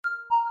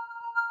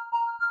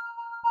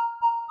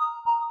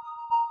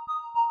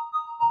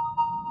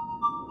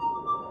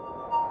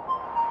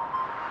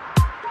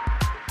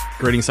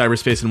Greetings,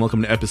 cyberspace, and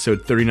welcome to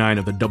episode 39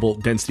 of the Double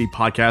Density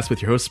Podcast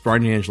with your hosts,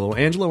 Brian and Angelo.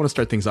 Angelo, I want to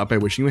start things off by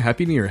wishing you a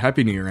Happy New Year.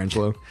 Happy New Year,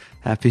 Angelo.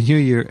 Happy New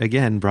Year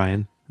again,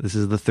 Brian. This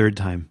is the third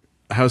time.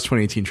 How's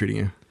 2018 treating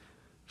you?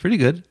 Pretty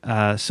good.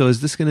 So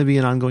is this going to be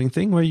an ongoing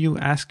thing where you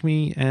ask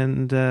me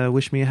and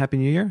wish me a Happy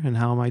New Year and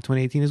how my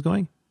 2018 is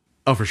going?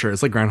 Oh, for sure.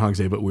 It's like Groundhog's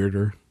Day, but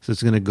weirder. So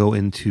it's going to go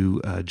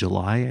into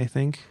July, I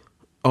think.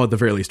 Oh, at the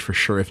very least, for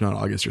sure, if not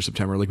August or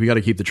September. Like, we got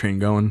to keep the train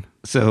going.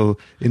 So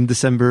in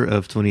December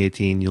of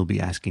 2018, you'll be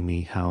asking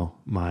me how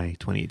my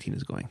 2018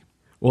 is going.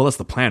 Well, that's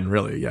the plan,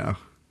 really, yeah.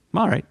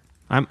 All right.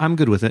 I'm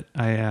good with it.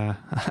 I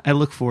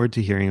look forward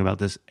to hearing about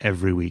this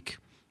every week.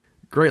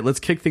 Great. Let's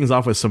kick things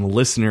off with some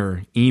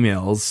listener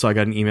emails. So I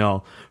got an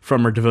email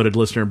from our devoted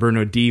listener,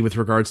 Bruno D., with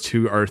regards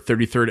to our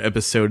 33rd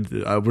episode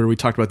where we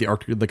talked about the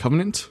Ark of the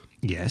Covenant.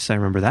 Yes, I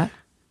remember that.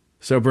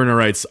 So Bruno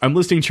writes, I'm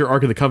listening to your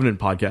Ark of the Covenant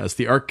podcast.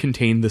 The Ark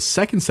contained the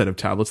second set of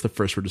tablets. The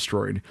first were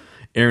destroyed.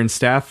 Aaron's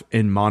staff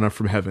and manna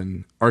from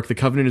heaven. Ark of the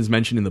Covenant is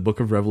mentioned in the book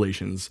of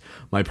Revelations.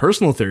 My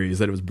personal theory is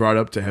that it was brought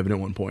up to heaven at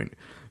one point.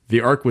 The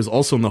Ark was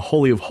also in the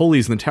Holy of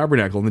Holies in the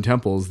tabernacle in the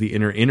temples, the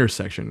inner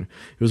section.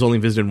 It was only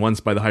visited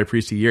once by the high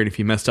priest a year, and if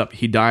he messed up,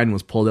 he died and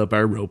was pulled out by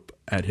a rope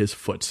at his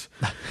foot.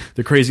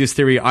 The craziest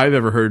theory I've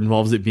ever heard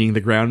involves it being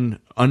the ground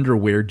under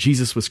where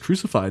Jesus was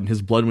crucified, and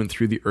his blood went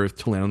through the earth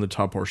to land on the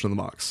top portion of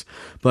the box.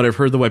 But I've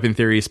heard the weapon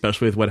theory,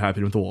 especially with what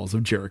happened with the walls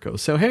of Jericho.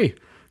 So hey,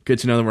 good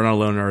to know that we're not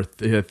alone in our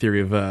theory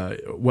of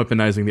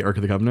weaponizing the Ark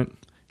of the Covenant.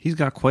 He's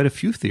got quite a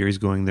few theories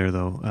going there,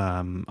 though.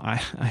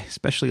 I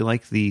especially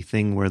like the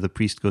thing where the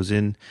priest goes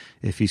in.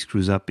 If he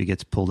screws up, he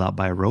gets pulled out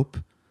by a rope.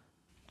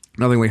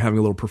 Nothing like having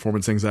a little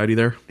performance anxiety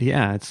there.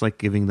 Yeah, it's like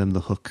giving them the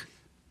hook.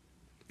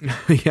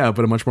 Yeah,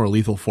 but a much more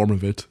lethal form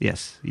of it.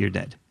 Yes, you're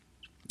dead.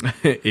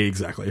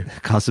 Exactly.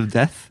 Cause of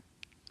death?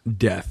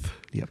 Death.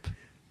 Yep.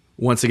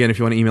 Once again, if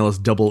you want to email us,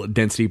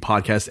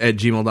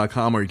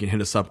 doubledensitypodcast@gmail.com, or you can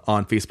hit us up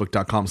on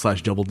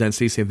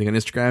facebook.com/doubledensity. Same thing on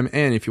Instagram.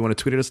 And if you want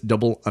to tweet at us,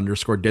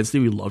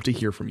 double_density, we'd love to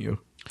hear from you.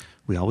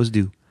 We always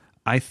do.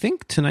 I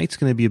think tonight's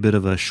going to be a bit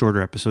of a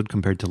shorter episode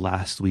compared to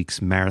last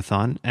week's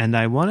marathon. And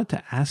I wanted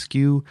to ask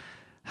you,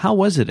 how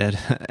was it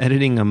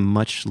editing a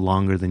much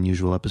longer than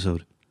usual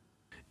episode?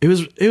 It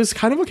was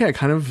kind of okay.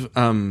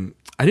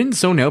 I didn't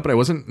zone out, but I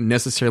wasn't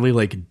necessarily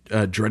like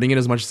dreading it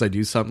as much as I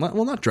do some.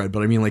 Well, not dread,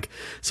 but I mean, like,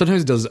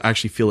 sometimes it does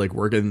actually feel like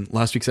work. And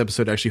last week's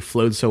episode actually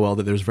flowed so well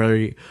that there's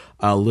very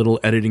little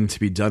editing to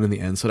be done in the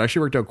end. So it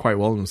actually worked out quite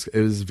well. And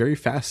it was very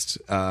fast,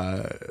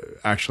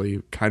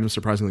 actually, kind of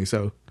surprisingly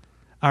so.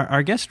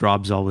 Our guest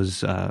Rob's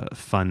always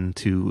fun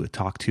to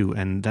talk to,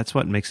 and that's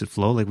what makes it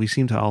flow. Like, we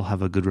seem to all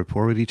have a good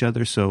rapport with each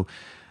other. So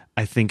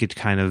I think it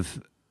kind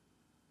of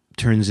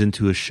turns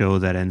into a show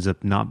that ends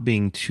up not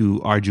being too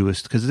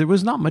arduous, because there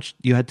was not much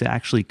you had to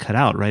actually cut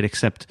out, right?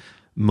 Except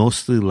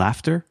mostly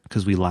laughter,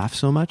 because we laugh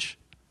so much.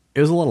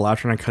 It was a lot of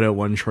laughter, and I cut out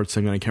one short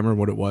segment. I can't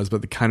remember what it was,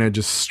 but it kind of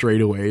just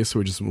strayed away. So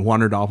we just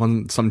wandered off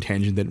on some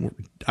tangent that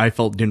I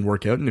felt didn't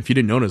work out. And if you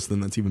didn't notice,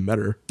 then that's even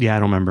better. Yeah, I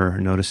don't remember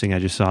noticing. I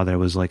just saw there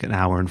was like an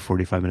hour and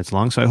 45 minutes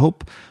long. So I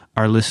hope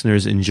our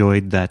listeners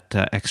enjoyed that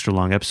extra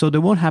long episode. It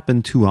won't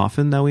happen too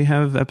often that we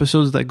have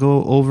episodes that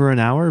go over an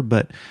hour,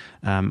 but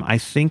I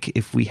think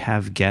if we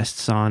have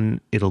guests on,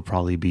 it'll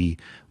probably be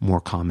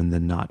more common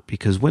than not,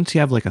 because once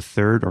you have like a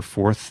third or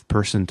fourth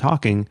person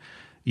talking,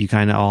 you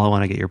kind of all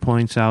want to get your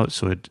points out,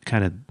 so it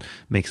kind of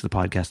makes the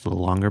podcast a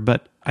little longer.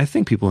 But I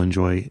think people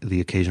enjoy the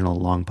occasional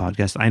long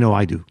podcast. I know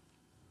I do.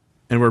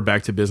 And we're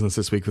back to business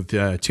this week with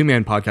the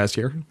two-man podcast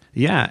here.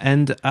 Yeah,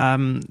 and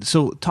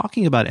so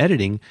talking about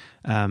editing,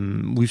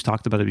 we've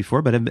talked about it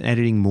before, but I've been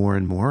editing more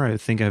and more. I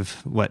think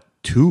I've,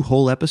 2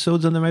 whole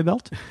episodes under my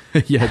belt?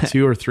 Yeah,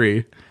 2 or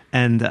 3.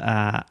 And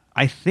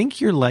I think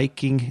you're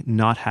liking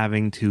not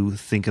having to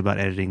think about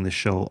editing the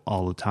show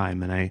all the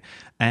time.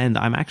 And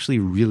I'm actually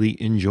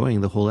really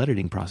enjoying the whole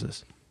editing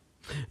process.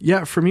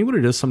 Yeah, for me, what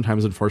it is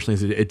sometimes, unfortunately,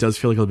 is it does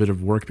feel like a little bit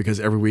of work,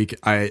 because every week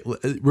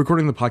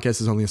recording the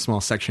podcast is only a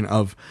small section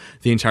of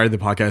the entirety of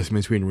the podcast in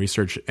between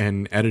research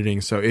and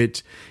editing. So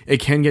it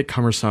can get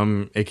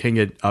cumbersome. It can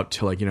get up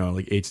to like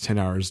 8 to 10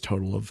 hours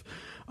total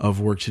of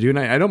work to do. And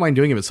I don't mind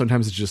doing it, but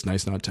sometimes it's just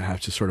nice not to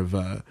have to sort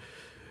of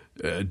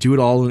do it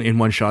all in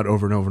one shot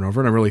over and over and over.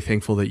 And I'm really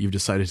thankful that you've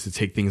decided to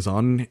take things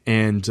on.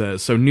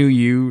 And so new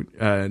year,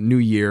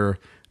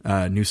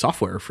 new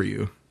software for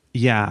you.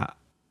 Yeah.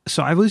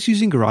 So I was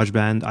using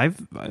GarageBand.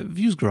 I've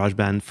used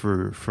GarageBand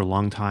for a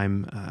long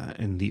time.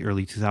 In the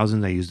early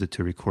 2000s, I used it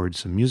to record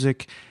some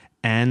music,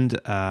 and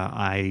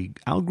I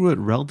outgrew it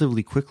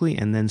relatively quickly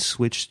and then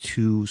switched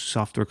to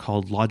software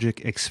called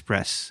Logic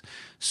Express.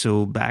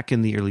 So back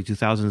in the early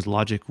 2000s,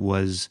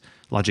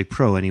 Logic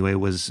Pro anyway,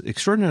 was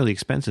extraordinarily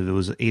expensive. It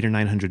was $800 or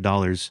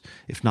 $900,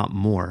 if not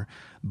more.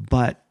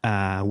 But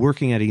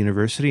working at a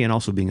university and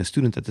also being a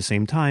student at the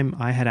same time,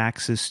 I had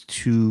access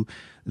to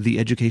the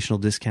educational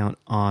discount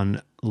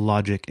on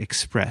Logic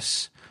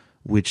Express,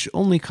 which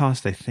only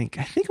cost, I think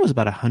it was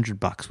about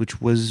 $100,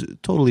 which was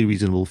totally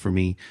reasonable for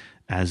me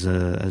as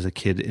a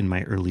kid in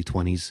my early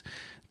 20s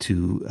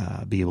to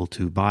be able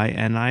to buy.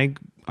 And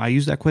I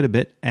use that quite a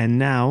bit. And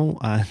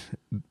now,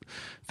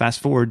 fast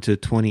forward to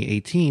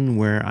 2018,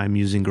 where I'm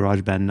using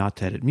GarageBand not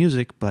to edit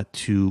music, but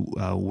to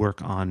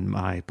work on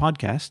my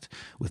podcast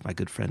with my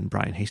good friend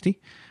Brian Hasty.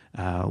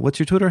 What's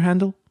your Twitter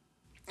handle?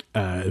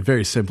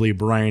 Very simply,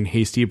 Brian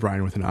Hasty,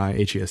 Brian with an I,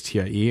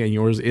 Hastie. And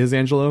yours is,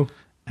 Angelo?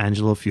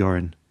 Angelo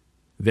Fiorin.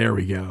 There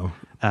we go.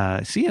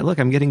 See, look,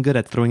 I'm getting good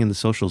at throwing in the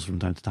socials from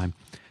time to time.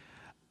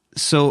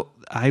 So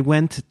I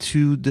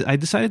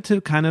decided to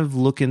kind of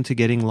look into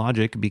getting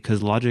Logic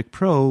because Logic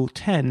Pro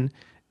 10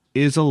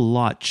 is a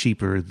lot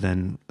cheaper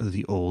than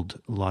the old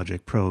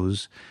Logic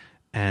Pros.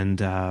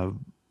 And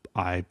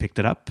I picked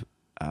it up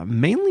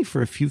mainly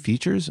for a few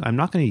features. I'm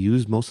not going to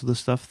use most of the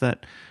stuff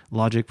that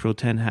Logic Pro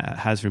 10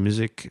 has for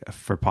music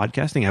for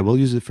podcasting. I will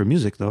use it for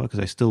music, though, because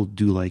I still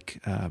do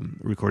like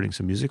recording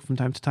some music from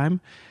time to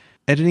time.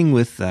 Editing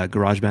with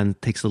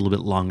GarageBand takes a little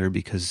bit longer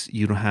because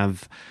you don't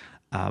have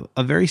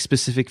a very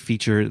specific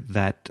feature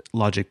that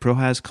Logic Pro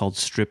has called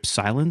strip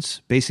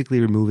silence, basically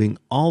removing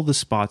all the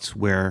spots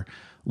where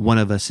one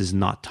of us is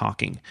not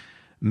talking,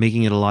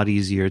 making it a lot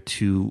easier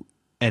to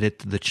edit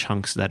the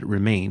chunks that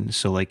remain.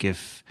 So like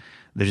if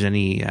there's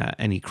any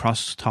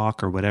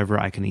crosstalk or whatever,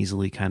 I can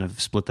easily kind of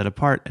split that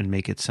apart and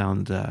make it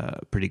sound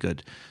pretty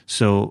good.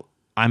 So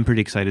I'm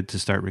pretty excited to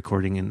start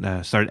recording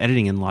and start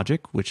editing in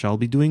Logic, which I'll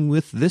be doing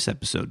with this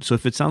episode. So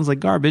if it sounds like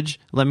garbage,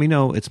 let me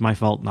know. It's my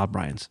fault, not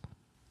Brian's.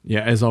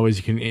 Yeah, as always,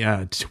 you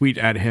can tweet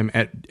at him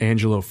at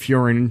Angelo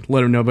Fiorin.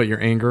 Let him know about your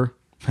anger.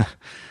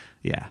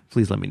 Yeah,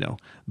 please let me know.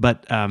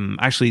 But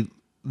actually,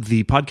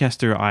 the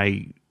podcaster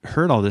I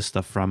heard all this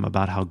stuff from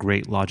about how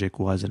great Logic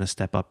was and a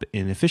step up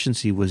in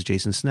efficiency was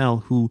Jason Snell,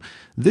 who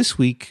this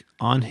week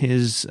on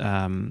his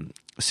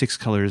Six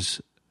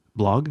Colors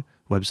blog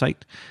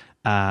website,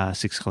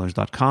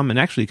 sixcolors.com, and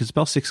actually you can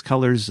spell Six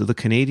Colors the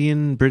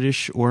Canadian,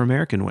 British, or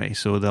American way,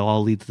 so they'll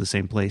all lead to the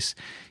same place.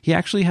 He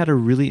actually had a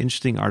really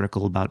interesting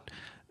article about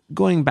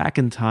going back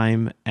in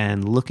time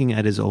and looking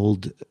at his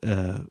old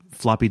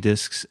floppy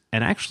disks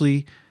and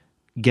actually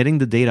getting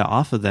the data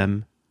off of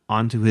them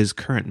onto his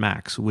current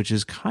Macs, which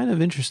is kind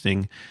of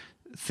interesting,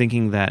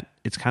 thinking that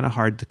it's kind of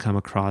hard to come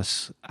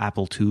across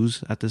Apple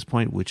IIs at this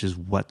point, which is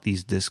what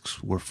these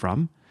disks were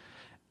from.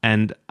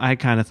 And I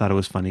kind of thought it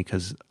was funny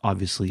because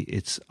obviously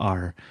it's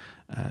our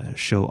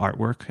show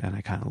artwork, and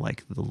I kind of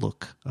like the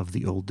look of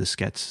the old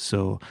diskettes.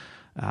 So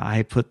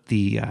I put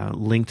the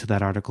link to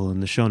that article in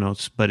the show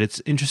notes, but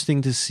it's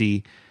interesting to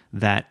see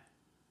that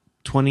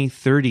 20,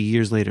 30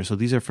 years later, so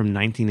these are from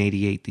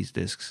 1988, these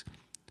discs,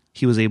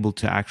 he was able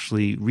to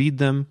actually read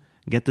them,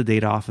 get the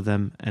data off of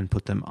them, and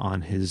put them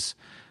on his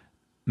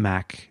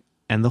Mac.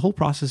 And the whole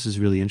process is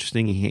really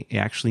interesting. He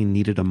actually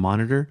needed a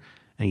monitor,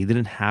 and he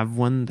didn't have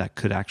one that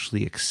could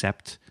actually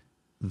accept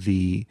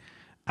the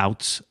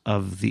outs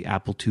of the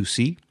Apple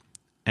IIc,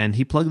 and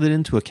he plugged it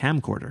into a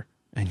camcorder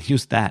and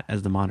used that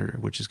as the monitor,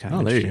 which is kind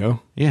of interesting. There you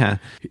go. Yeah.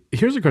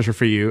 Here's a question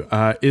for you.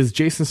 Is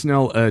Jason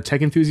Snell a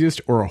tech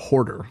enthusiast or a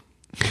hoarder?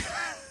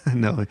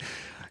 No,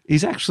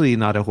 he's actually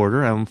not a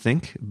hoarder, I don't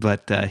think.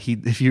 But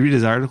if you read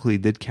his article, he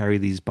did carry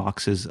these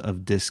boxes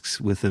of discs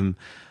with him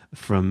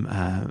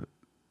from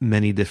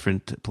many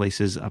different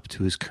places up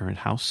to his current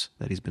house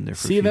that he's been there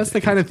for. See, that's the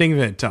kind of thing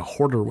that a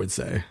hoarder would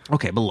say.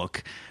 Okay, but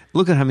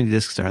look at how many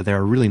discs there are. There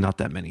are really not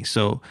that many.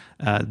 So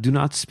do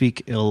not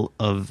speak ill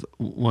of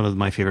one of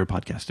my favorite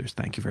podcasters.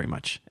 Thank you very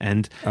much.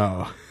 And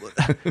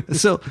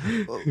so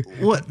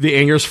what? The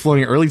anger's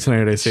flowing early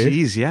tonight, I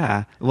see. Jeez,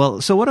 yeah.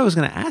 Well, so what I was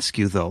going to ask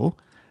you, though,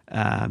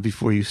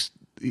 before you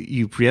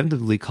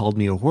preemptively called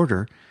me a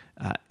hoarder,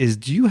 is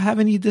do you have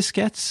any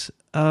diskettes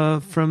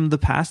from the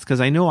past?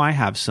 Because I know I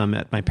have some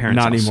at my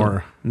parents'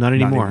 house. Not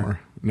anymore.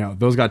 No,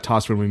 those got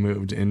tossed when we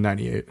moved in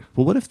 98.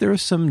 Well, what if there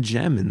was some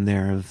gem in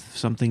there of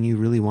something you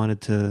really wanted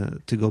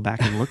to go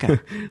back and look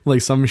at?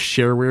 Like some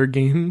shareware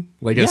game?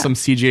 Like some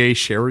CGA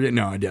shareware game?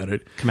 No, I doubt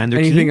it. Commander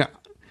Anything? Keen?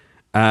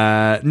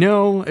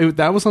 No,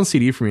 that was on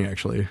CD for me,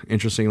 actually.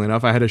 Interestingly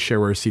enough, I had a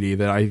shareware CD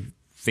that I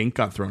think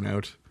got thrown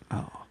out.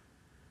 Oh.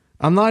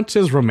 I'm not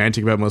as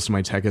romantic about most of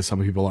my tech as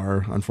some people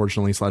are,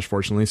 unfortunately /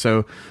 fortunately.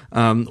 So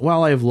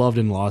while I have loved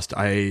and lost,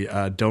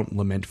 I don't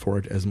lament for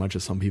it as much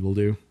as some people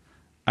do.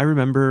 I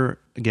remember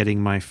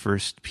getting my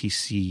first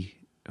PC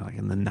like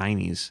in the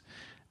 90s,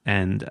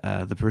 and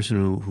the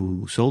person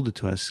who sold it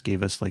to us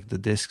gave us like the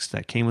discs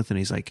that came with it. And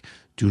he's like,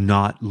 do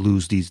not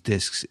lose these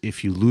discs.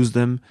 If you lose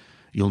them,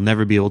 you'll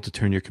never be able to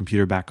turn your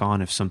computer back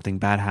on if something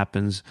bad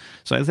happens.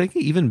 So I think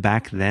even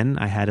back then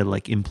I had it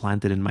like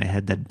implanted in my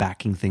head that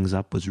backing things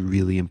up was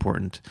really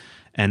important.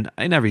 And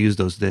I never used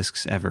those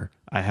discs ever.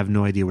 I have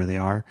no idea where they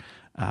are.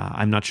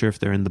 I'm not sure if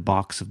they're in the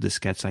box of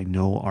diskettes I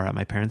know are at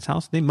my parents'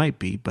 house. They might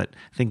be, but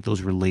I think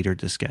those were later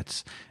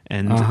diskettes.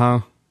 And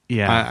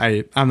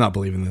yeah, I'm not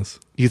believing this.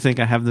 You think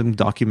I have them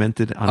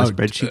documented on a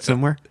spreadsheet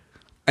somewhere?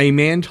 A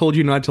man told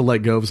you not to let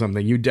go of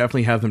something. You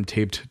definitely have them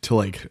taped to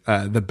like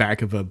the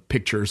back of a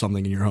picture or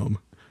something in your home.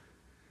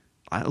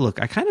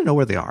 Look, I kind of know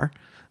where they are.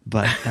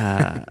 but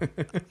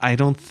I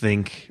don't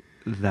think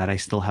that I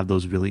still have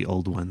those really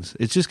old ones.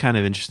 It's just kind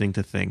of interesting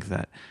to think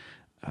that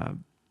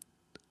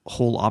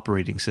whole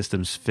operating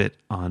systems fit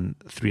on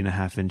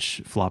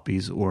 3.5-inch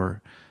floppies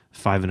or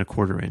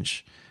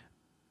 5.25-inch.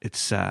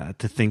 It's to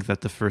think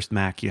that the first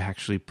Mac, you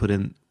actually put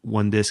in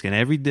one disk, and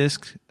every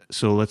disk.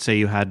 So let's say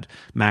you had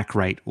Mac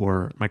Write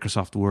or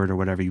Microsoft Word or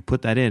whatever, you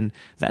put that in.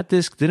 That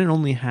disk didn't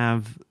only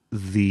have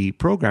the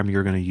program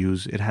you're going to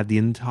use, it had the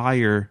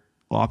entire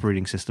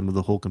operating system of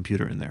the whole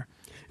computer in there.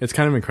 It's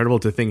kind of incredible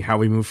to think how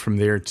we moved from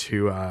there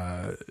to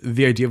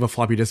the idea of a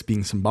floppy disk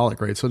being symbolic,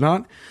 right? So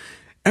not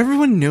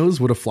everyone knows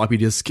what a floppy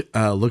disk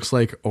looks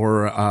like,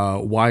 or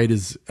why it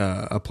is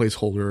a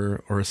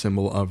placeholder or a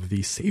symbol of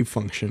the save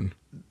function.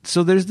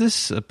 So there's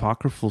this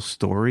apocryphal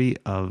story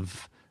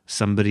of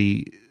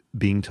somebody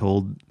being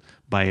told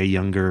by a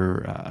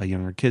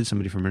younger kid,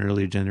 somebody from an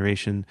earlier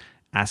generation,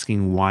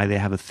 asking why they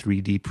have a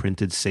 3D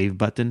printed save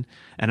button,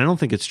 and I don't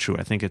think it's true.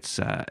 I think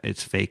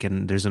it's fake.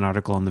 And there's an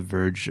article on The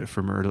Verge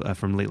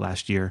from late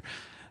last year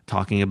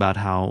talking about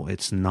how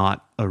it's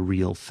not a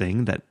real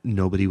thing, that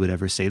nobody would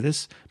ever say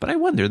this. But I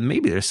wonder,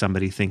 maybe there's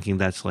somebody thinking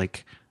that's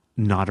like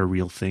not a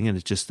real thing, and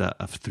it's just a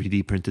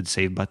 3D printed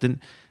save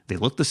button. They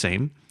look the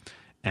same,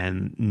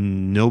 and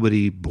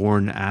nobody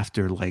born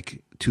after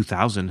like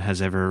 2000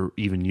 has ever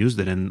even used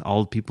it. And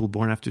all people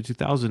born after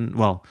 2000,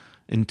 well,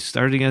 and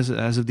starting as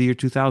of the year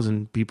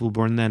 2000, people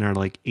born then are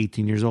like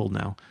 18 years old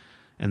now,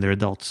 and they're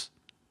adults,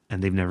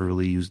 and they've never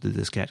really used the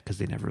diskette because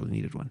they never really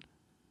needed one.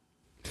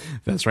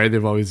 That's right.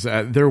 They've always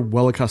they're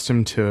well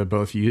accustomed to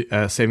both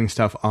saving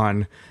stuff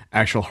on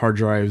actual hard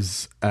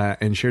drives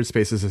and shared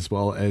spaces, as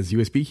well as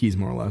USB keys,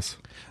 more or less.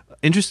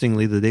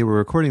 Interestingly, the day we're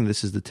recording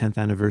this is the 10th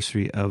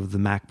anniversary of the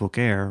MacBook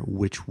Air,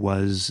 which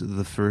was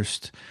the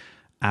first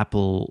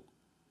Apple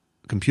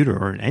computer,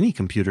 or any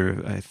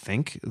computer, I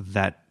think,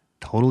 that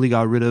totally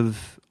got rid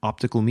of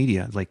optical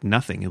media, like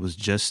nothing. It was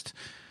just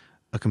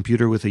a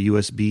computer with a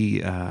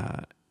USB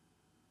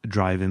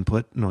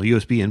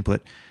USB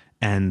input,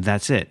 and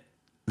that's it.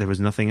 There was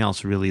nothing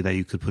else really that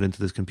you could put into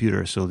this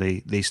computer. So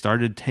they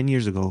started 10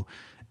 years ago.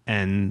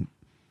 And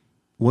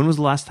when was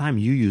the last time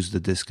you used a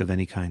disk of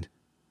any kind?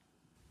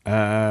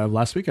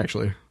 Last week,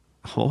 actually.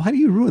 Well, why do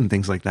you ruin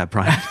things like that,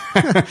 Brian?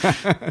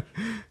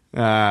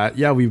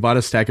 Yeah, we bought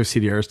a stack of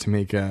CDRs to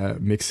make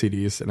mixed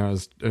CDs, and I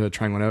was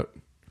trying one out.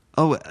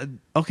 Oh,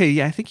 okay.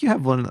 Yeah, I think you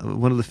have one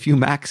of the few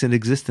Macs in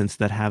existence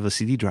that have a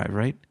CD drive,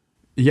 right?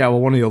 Yeah,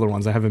 well, one of the older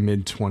ones. I have a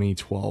mid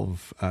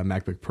 2012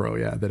 MacBook Pro.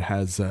 Yeah, that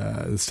has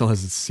still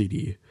has its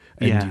CD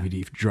and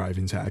DVD drive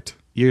intact.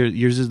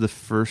 Yours is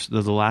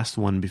the last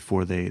one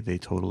before they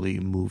totally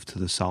moved to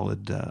the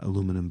solid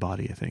aluminum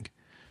body, I think.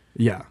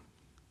 Yeah,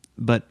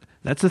 but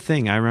that's the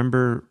thing. I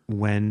remember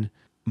when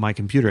my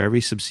computer,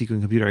 every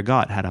subsequent computer I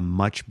got, had a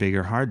much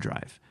bigger hard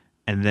drive.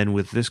 And then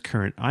with this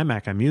current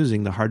iMac I'm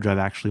using, the hard drive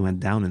actually went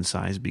down in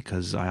size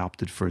because I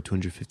opted for a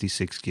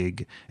 256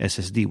 gig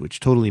SSD, which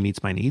totally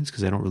meets my needs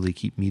because I don't really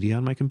keep media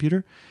on my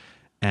computer.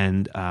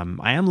 And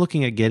I am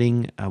looking at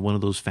getting one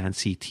of those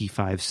fancy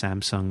T5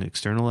 Samsung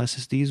external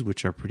SSDs,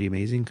 which are pretty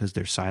amazing because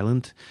they're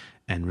silent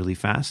and really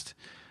fast.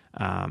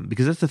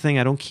 Because that's the thing,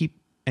 I don't keep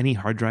any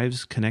hard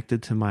drives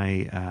connected to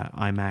my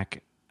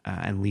iMac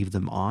and leave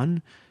them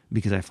on,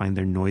 because I find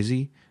they're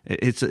noisy.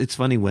 It's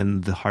funny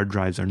when the hard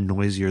drives are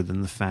noisier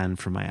than the fan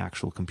from my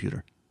actual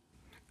computer.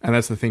 And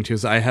that's the thing too,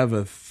 is I have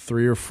a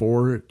 3 or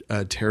 4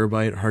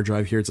 terabyte hard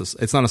drive here.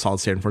 It's not a solid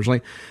state,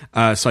 unfortunately.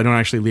 So I don't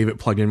actually leave it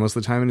plugged in most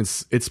of the time. And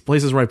it's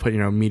places where I put,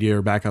 media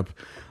or backup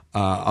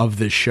of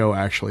this show,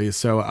 actually.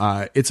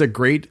 So it's a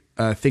great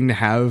thing to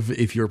have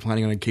if you're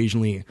planning on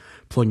occasionally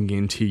plugging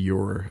into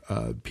your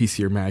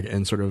PC or Mac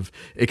and sort of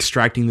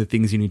extracting the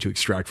things you need to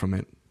extract from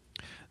it.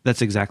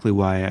 That's exactly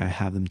why I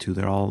have them too.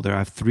 I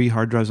have 3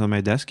 hard drives on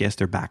my desk. Yes,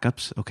 they're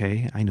backups.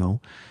 Okay, I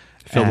know.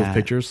 Filled with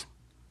pictures?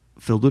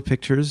 Filled with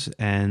pictures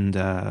and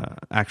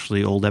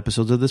actually old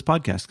episodes of this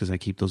podcast, because I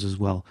keep those as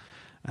well,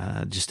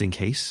 just in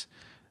case.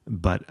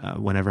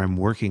 But whenever I'm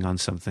working on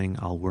something,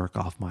 I'll work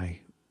off my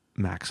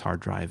Mac's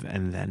hard drive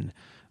and then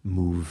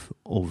move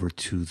over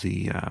to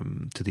the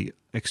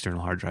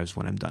external hard drives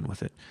when I'm done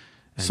with it.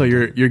 And so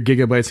your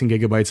gigabytes and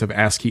gigabytes of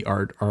ASCII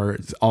art are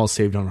all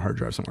saved on a hard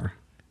drive somewhere.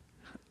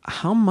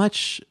 How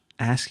much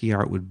ASCII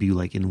art would be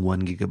like in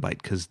 1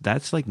 gigabyte? Because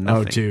that's like nothing.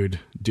 Oh,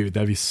 dude,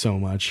 that'd be so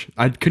much.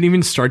 I couldn't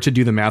even start to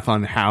do the math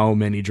on how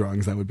many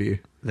drawings that would be.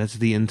 That's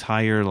the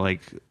entire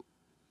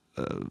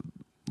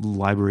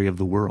library of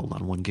the world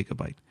on 1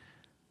 gigabyte.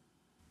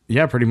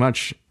 Yeah, pretty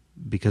much.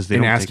 Because they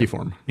in don't ASCII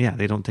form. Yeah,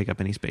 they don't take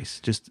up any space.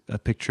 Just a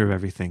picture of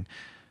everything.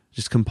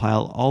 Just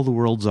compile all the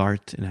world's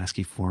art in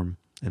ASCII form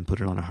and put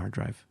it on a hard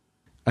drive.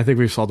 I think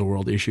we've solved the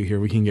world issue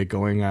here. We can get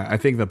going. I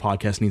think the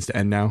podcast needs to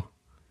end now.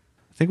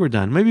 I think we're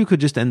done. Maybe we could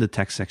just end the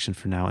text section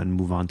for now and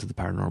move on to the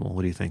paranormal.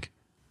 What do you think?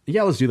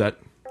 Yeah, let's do that.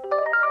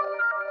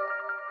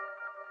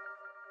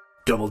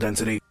 Double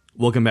Density.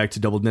 Welcome back to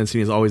Double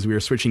Density. As always, we are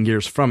switching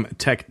gears from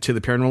tech to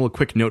the paranormal. A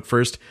quick note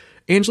first.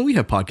 Angela, we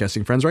have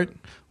podcasting friends, right?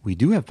 We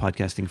do have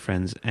podcasting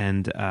friends,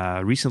 and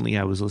recently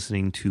I was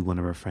listening to one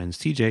of our friends,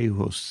 TJ, who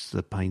hosts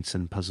the Pints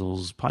and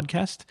Puzzles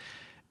podcast,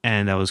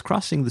 and I was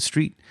crossing the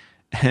street,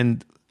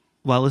 and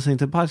while listening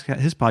to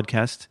his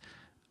podcast,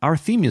 our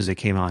theme music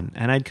came on,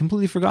 and I'd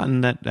completely forgotten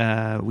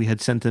that we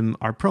had sent him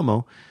our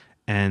promo,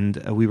 and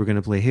we were going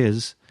to play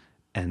his,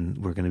 and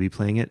we're going to be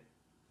playing it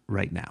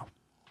right now.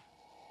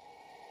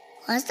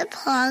 What's the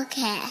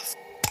podcast?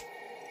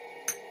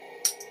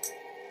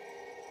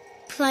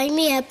 Play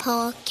me a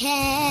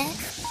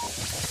podcast.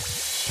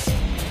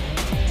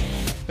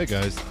 Hey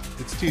guys,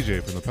 it's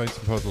TJ from the Pints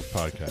and Puzzles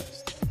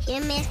podcast.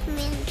 You're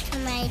listening to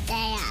my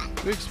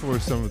dad. We explore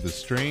some of the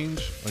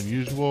strange,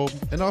 unusual,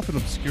 and often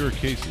obscure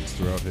cases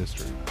throughout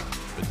history.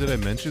 But did I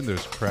mention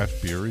there's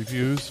craft beer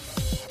reviews?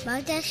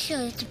 But that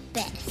show's the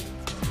best.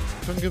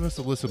 Come give us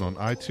a listen on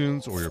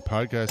iTunes or your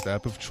podcast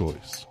app of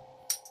choice.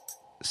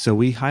 So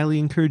we highly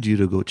encourage you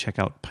to go check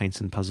out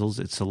Pints and Puzzles.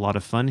 It's a lot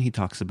of fun. He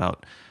talks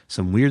about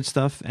some weird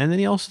stuff, and then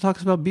he also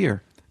talks about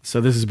beer. So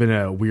this has been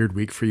a weird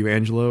week for you,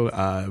 Angelo.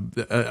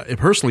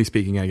 Personally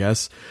speaking, I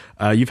guess,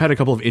 you've had a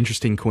couple of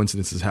interesting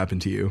coincidences happen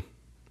to you.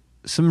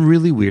 Some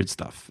really weird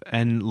stuff.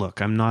 And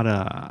look, I'm not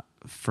a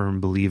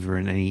firm believer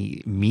in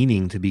any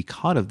meaning to be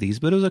caught of these,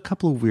 but it was a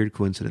couple of weird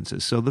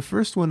coincidences. So the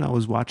first one, I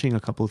was watching a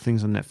couple of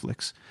things on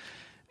Netflix,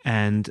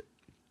 and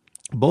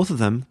both of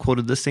them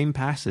quoted the same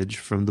passage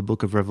from the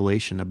book of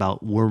Revelation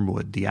about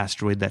Wormwood, the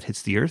asteroid that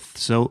hits the Earth.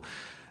 So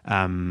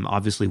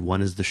obviously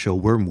one is the show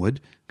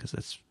Wormwood, because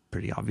that's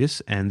pretty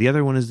obvious. And the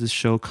other one is this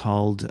show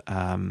called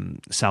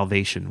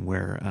Salvation,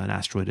 where an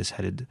asteroid is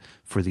headed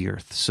for the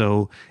Earth.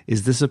 So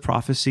is this a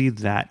prophecy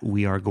that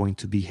we are going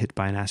to be hit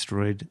by an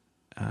asteroid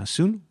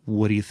soon?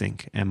 What do you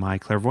think? Am I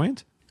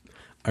clairvoyant?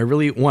 I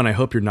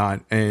hope you're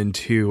not. And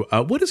two,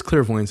 what is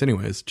clairvoyance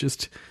anyways?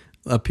 Just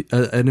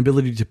an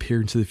ability to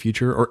peer into the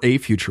future, or a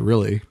future,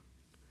 really.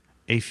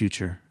 A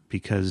future,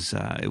 because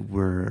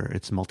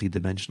it's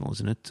multidimensional,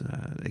 isn't it?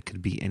 It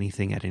could be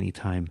anything at any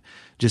time.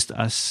 Just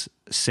us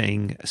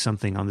saying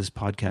something on this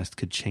podcast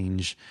could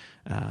change.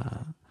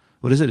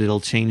 What is it?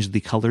 It'll change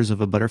the colors of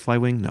a butterfly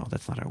wing? No,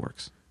 that's not how it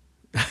works.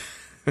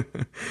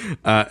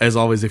 As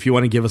always, if you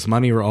want to give us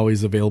money, we're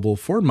always available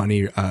for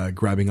money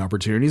grabbing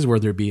opportunities,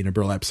 whether it be in a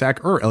burlap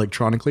sack or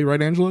electronically,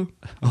 right, Angelo?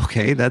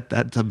 Okay,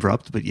 that's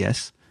abrupt, but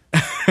yes.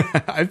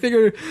 I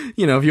figure, if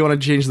you want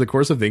to change the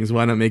course of things,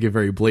 why not make it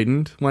very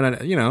blatant? Why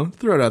not,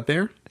 throw it out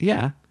there?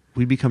 Yeah,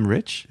 we become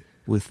rich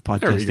with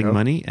podcasting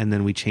money, and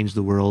then we change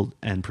the world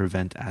and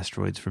prevent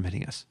asteroids from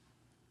hitting us.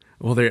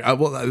 Well,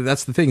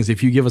 that's the thing, is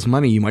if you give us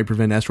money, you might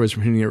prevent asteroids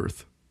from hitting the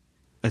Earth.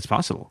 It's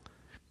possible.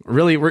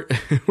 Really, we're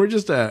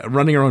just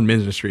running our own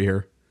ministry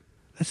here.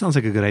 That sounds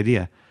like a good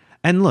idea.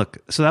 And look,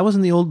 so that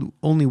wasn't the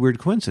only weird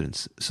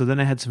coincidence. So then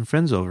I had some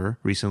friends over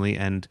recently,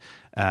 and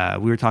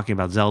we were talking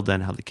about Zelda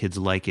and how the kids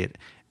like it.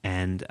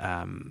 And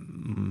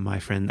my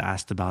friend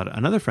asked about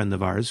another friend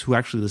of ours who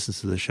actually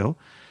listens to the show.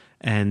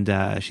 And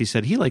she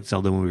said he liked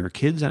Zelda when we were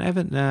kids. And I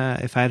haven't,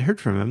 if I had heard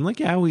from him, I'm like,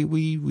 yeah,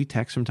 we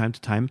text from time to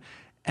time.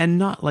 And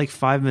not like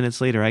 5 minutes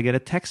later, I get a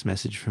text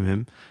message from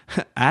him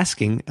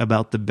asking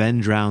about the Ben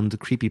Drowned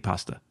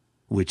creepypasta,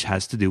 which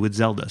has to do with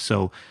Zelda.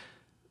 So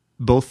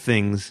both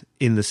things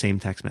in the same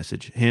text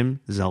message. Him,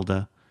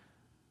 Zelda,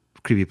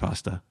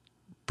 creepypasta.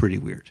 Pretty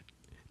weird.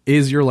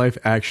 Is your life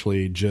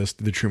actually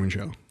just The Truman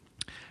Show?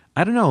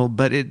 I don't know,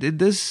 but it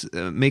does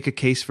make a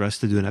case for us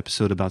to do an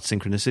episode about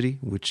synchronicity,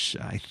 which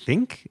I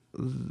think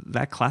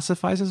that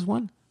classifies as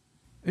one.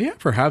 Yeah,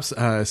 perhaps.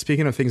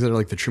 Speaking of things that are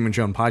like The Truman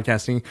Show and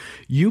podcasting,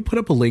 you put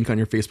up a link on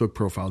your Facebook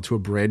profile to a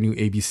brand new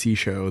ABC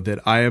show that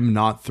I am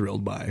not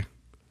thrilled by.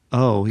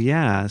 Oh,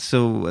 yeah.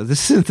 So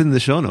this isn't in the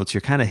show notes.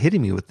 You're kind of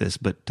hitting me with this,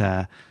 but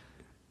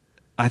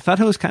I thought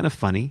it was kind of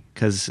funny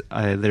because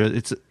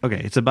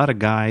it's about a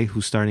guy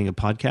who's starting a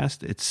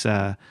podcast. It's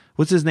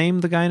what's his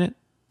name, the guy in it?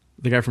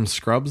 The guy from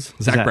Scrubs?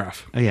 Zach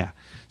Braff. Oh, yeah.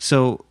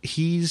 So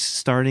he's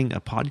starting a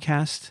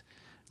podcast,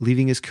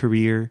 leaving his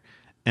career.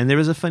 And there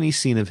was a funny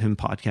scene of him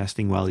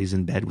podcasting while he's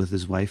in bed with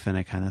his wife, and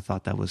I kind of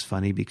thought that was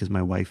funny because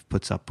my wife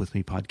puts up with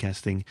me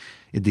podcasting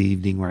in the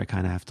evening where I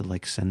kind of have to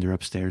like send her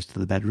upstairs to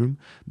the bedroom.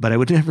 But I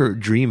would never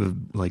dream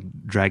of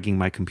like dragging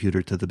my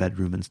computer to the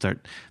bedroom and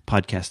start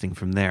podcasting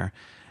from there.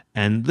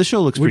 And the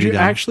show looks pretty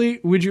dumb.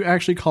 Would you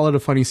actually call it a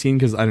funny scene?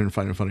 Because I didn't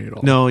find it funny at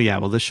all. No, yeah.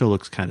 Well, the show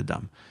looks kind of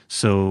dumb.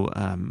 So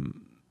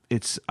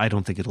I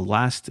don't think it'll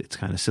last. It's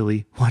kind of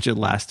silly. Watch it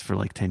last for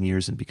like 10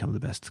 years and become the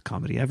best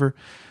comedy ever.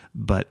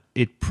 But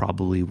it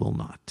probably will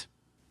not.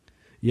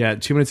 Yeah,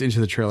 2 minutes into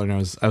the trailer and I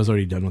was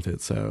already done with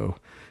it. So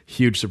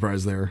huge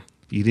surprise there.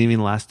 You didn't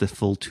even last the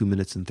full 2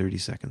 minutes and 30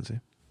 seconds. Eh?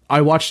 I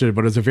watched it,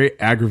 but it was a very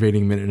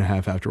aggravating minute and a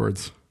half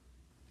afterwards.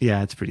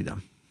 Yeah, it's pretty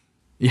dumb.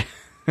 Yeah.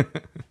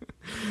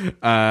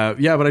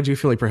 Yeah, but I do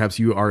feel like perhaps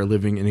you are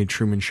living in a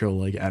Truman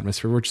Show-like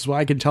atmosphere, which is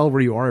why I can tell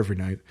where you are every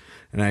night.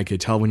 And I can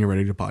tell when you're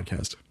ready to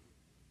podcast.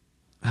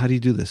 How do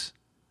you do this?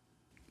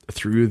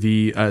 Through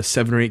the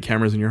 7 or 8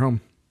 cameras in your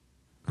home.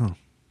 Oh.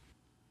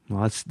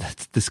 Well,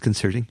 that's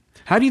disconcerting.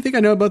 How do you think I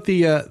know about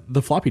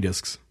the floppy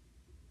disks?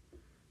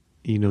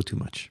 You know too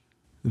much.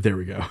 There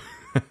we go.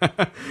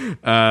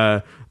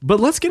 But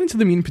let's get into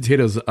the meat and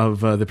potatoes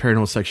of the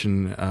paranormal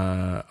section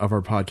of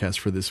our podcast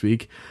for this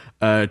week.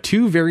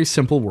 Two very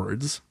simple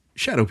words: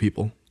 shadow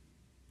people.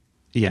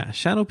 Yeah,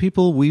 shadow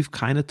people, we've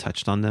kind of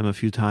touched on them a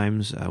few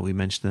times. We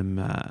mentioned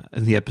them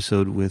in the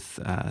episode with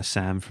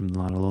Sam from the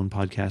Not Alone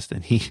podcast,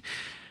 and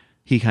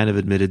he kind of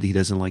admitted he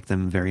doesn't like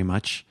them very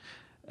much.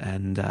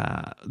 And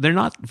they're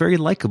not very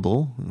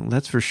likable,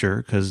 that's for sure,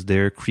 because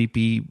they're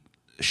creepy,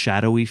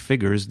 shadowy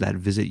figures that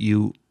visit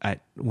you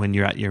when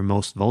you're at your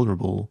most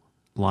vulnerable,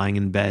 lying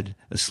in bed,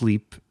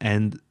 asleep,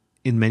 and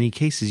in many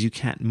cases you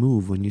can't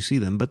move when you see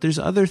them. But there's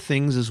other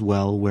things as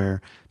well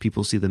where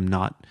people see them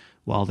not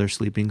while they're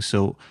sleeping.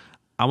 So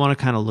I want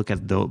to kind of look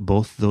at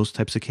both those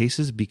types of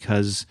cases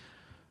because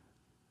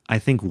I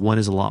think one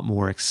is a lot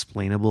more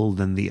explainable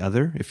than the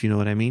other, if you know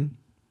what I mean.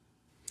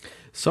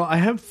 So I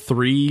have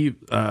three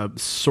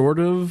sort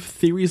of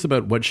theories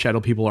about what shadow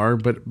people are,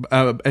 but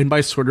and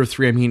by sort of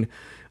three, I mean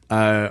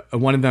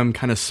one of them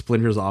kind of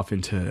splinters off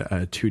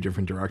into two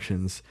different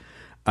directions.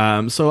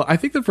 So I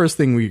think the first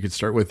thing we could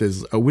start with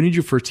is when did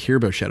you first hear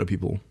about shadow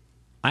people?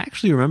 I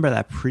actually remember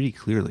that pretty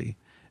clearly.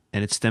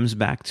 And it stems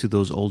back to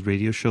those old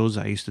radio shows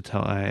I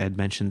had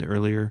mentioned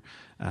earlier.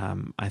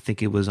 I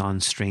think it was on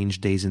Strange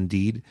Days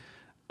Indeed,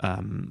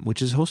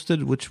 which was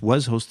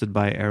hosted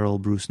by Errol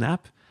Bruce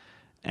Knapp,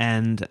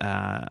 and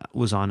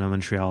was on a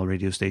Montreal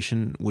radio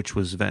station,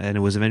 and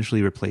it was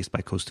eventually replaced by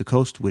Coast to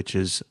Coast, which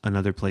is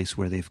another place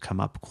where they've come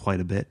up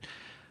quite a bit.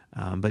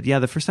 But yeah,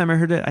 the first time I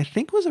heard it, I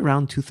think was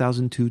around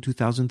 2002,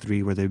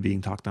 2003, where they're being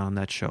talked on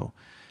that show.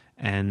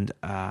 And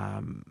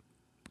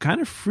kind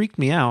of freaked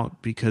me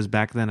out because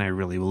back then I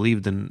really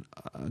believed in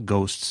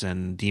ghosts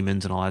and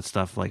demons and all that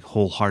stuff like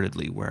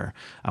wholeheartedly, where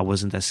I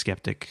wasn't as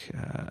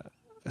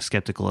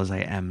skeptical as I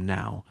am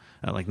now,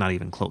 like not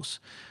even close.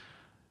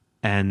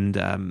 And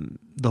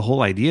the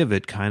whole idea of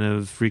it kind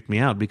of freaked me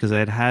out because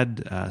I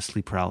had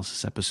sleep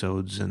paralysis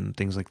episodes and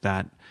things like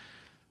that.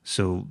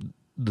 So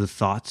the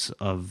thoughts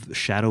of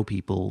shadow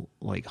people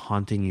like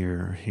haunting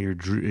your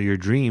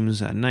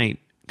dreams at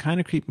night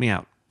kind of creeped me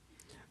out.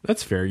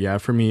 That's fair. Yeah,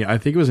 for me, I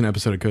think it was an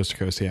episode of Coast to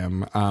Coast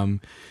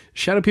AM.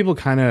 Shadow people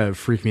kind of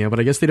freak me out, but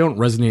I guess they don't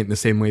resonate in the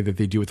same way that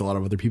they do with a lot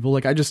of other people.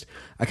 Like I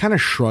kind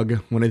of shrug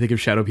when I think of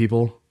shadow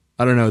people.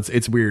 I don't know.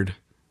 It's weird.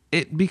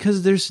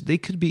 Because they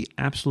could be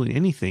absolutely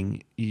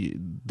anything.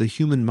 The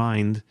human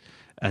mind,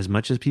 as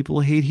much as people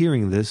hate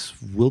hearing this,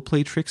 will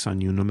play tricks on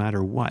you no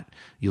matter what.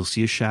 You'll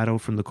see a shadow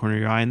from the corner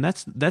of your eye, and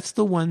that's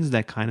the ones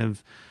that kind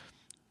of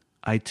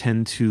I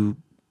tend to.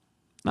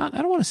 I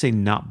don't want to say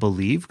not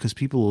believe, because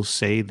people will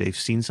say they've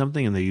seen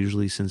something and they're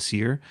usually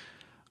sincere,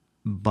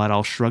 but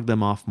I'll shrug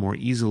them off more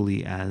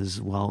easily as,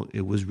 well,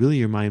 it was really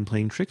your mind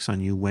playing tricks on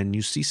you when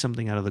you see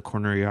something out of the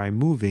corner of your eye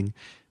moving.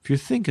 If you're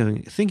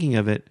thinking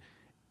of it,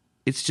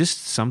 it's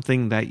just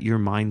something that your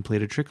mind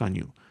played a trick on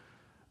you.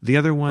 The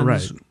other ones,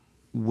 right,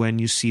 when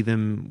you see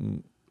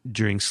them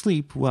during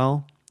sleep,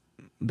 well,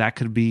 that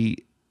could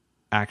be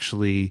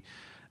actually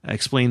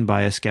explained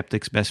by a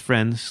skeptic's best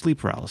friend, sleep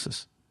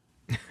paralysis.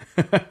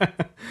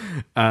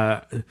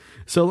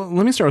 So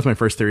let me start with my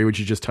first theory, which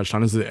you just touched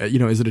on. Is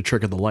it a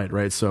trick of the light,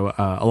 right? So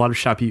a lot of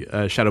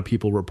shadow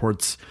people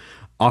reports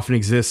often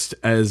exist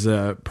as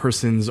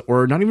persons,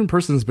 or not even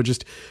persons, but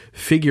just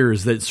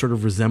figures that sort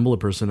of resemble a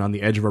person on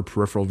the edge of our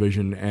peripheral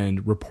vision,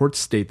 and reports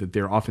state that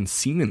they're often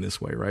seen in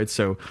this way, right?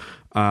 So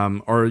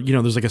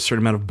there's like a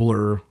certain amount of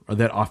blur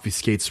that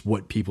obfuscates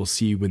what people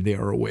see when they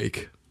are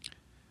awake.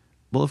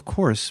 Well, of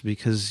course,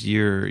 because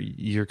you're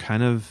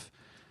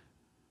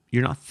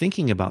not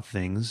thinking about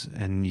things,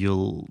 and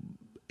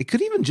it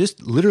could even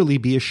just literally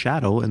be a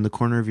shadow in the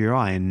corner of your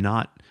eye and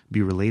not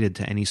be related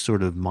to any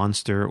sort of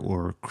monster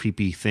or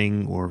creepy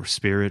thing or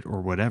spirit or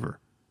whatever.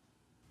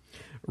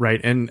 Right.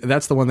 And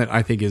that's the one that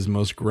I think is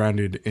most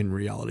grounded in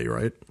reality,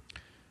 right?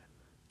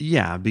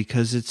 Yeah,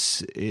 because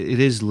it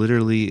is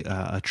literally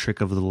a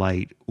trick of the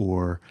light,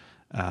 or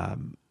a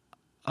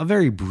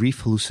very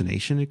brief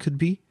hallucination. It could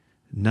be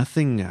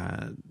nothing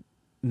out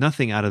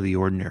of the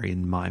ordinary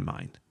in my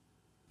mind.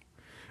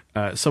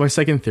 So my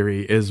second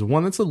theory is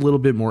one that's a little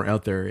bit more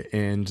out there,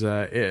 and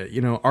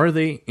are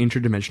they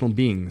interdimensional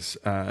beings?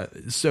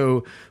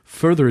 So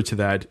further to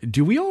that,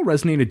 do we all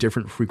resonate at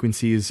different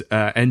frequencies,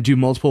 and do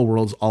multiple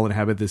worlds all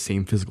inhabit the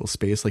same physical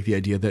space? Like the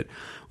idea that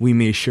we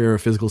may share a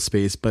physical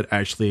space, but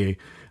actually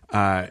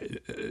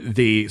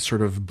they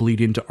sort of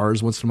bleed into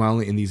ours once in a while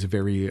in these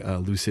very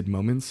lucid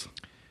moments.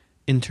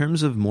 In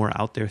terms of more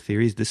out there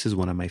theories, this is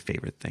one of my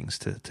favorite things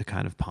to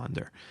kind of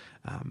ponder.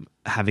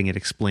 Having it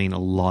explain a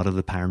lot of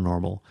the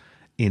paranormal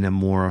in a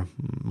more,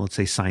 let's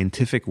say,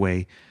 scientific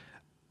way.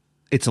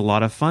 It's a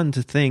lot of fun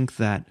to think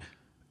that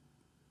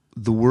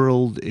the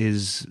world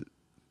is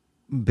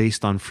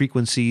based on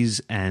frequencies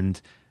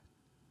and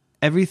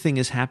everything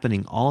is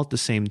happening all at the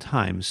same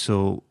time.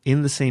 So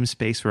in the same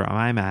space where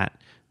I'm at,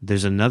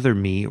 there's another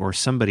me or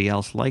somebody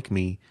else like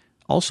me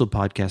also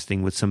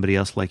podcasting with somebody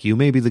else like you.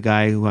 Maybe the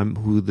guy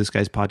who this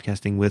guy's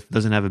podcasting with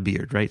doesn't have a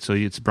beard, right? So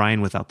it's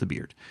Brian without the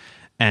beard.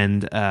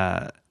 And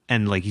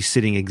like he's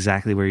sitting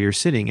exactly where you're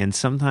sitting, and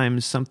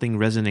sometimes something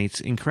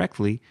resonates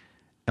incorrectly,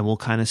 and we'll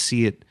kind of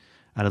see it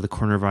out of the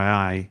corner of our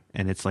eye,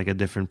 and it's like a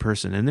different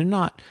person. And they're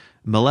not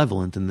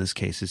malevolent in this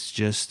case. It's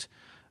just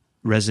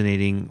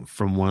resonating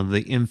from one of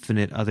the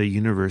infinite other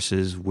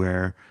universes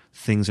where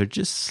things are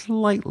just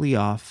slightly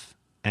off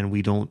and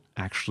we don't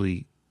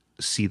actually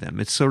see them.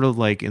 It's sort of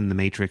like in the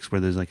Matrix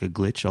where there's like a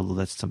glitch, although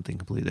that's something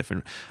completely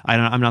different.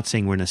 I'm not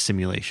saying we're in a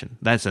simulation.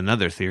 That's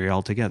another theory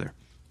altogether.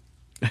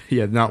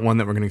 Yeah, not one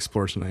that we're going to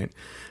explore tonight.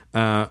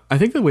 I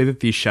think the way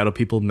that these shadow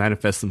people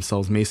manifest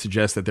themselves may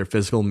suggest that their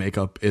physical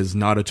makeup is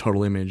not a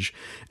total image.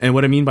 And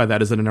what I mean by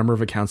that is that a number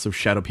of accounts of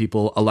shadow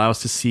people allow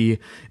us to see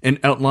an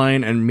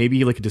outline and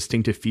maybe like a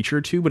distinctive feature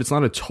or two, but it's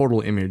not a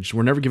total image.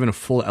 We're never given a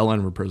full outline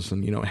of a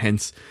person,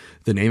 hence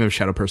the name of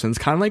shadow person. It's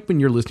kind of like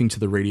when you're listening to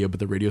the radio, but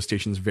the radio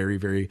station's very,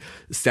 very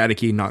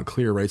staticky, not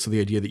clear, right? So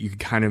the idea that you can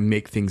kind of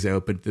make things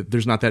out, but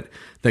there's not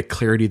that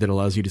clarity that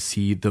allows you to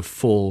see the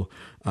full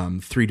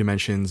 3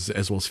 dimensions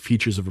as well as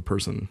features of a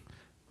person.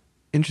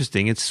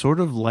 Interesting. It's sort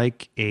of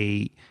like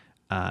a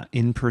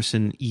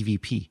in-person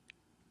EVP.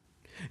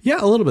 Yeah,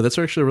 a little bit. That's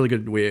actually a really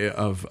good way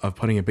of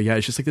putting it. But yeah,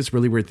 it's just like this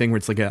really weird thing where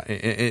it's like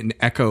an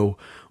echo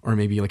or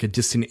maybe like a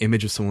distant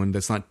image of someone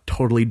that's not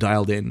totally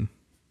dialed in.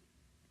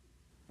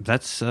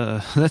 That's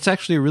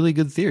actually a really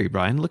good theory,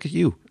 Brian. Look at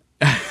you.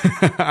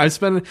 I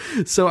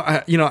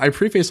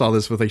preface all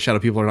this with like shadow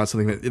people are not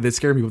something that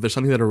scare me, but there's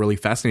something that are really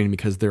fascinating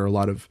because there are a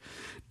lot of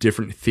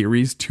different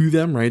theories to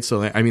them, right?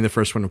 So, I mean, the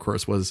first one, of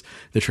course, was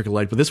the trick of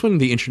light, but this one,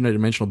 the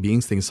interdimensional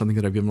beings thing, is something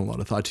that I've given a lot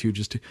of thought to,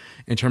 just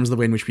in terms of the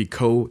way in which we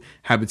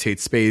cohabitate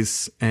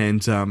space,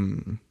 and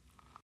so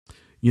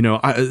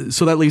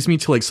that leads me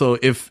to so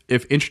if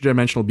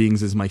interdimensional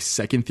beings is my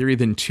second theory,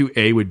 then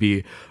 2A would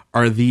be: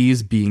 are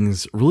these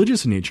beings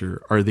religious in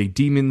nature? Are they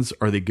demons?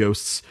 Are they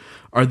ghosts?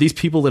 Are these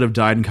people that have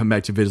died and come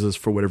back to visit us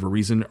for whatever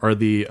reason? Are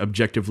they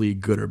objectively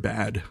good or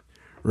bad?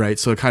 Right?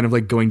 So kind of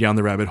like going down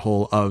the rabbit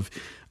hole of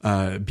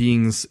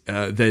beings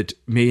that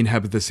may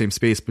inhabit the same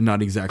space, but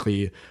not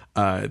exactly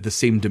the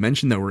same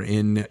dimension that we're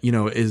in.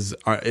 Is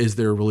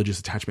there a religious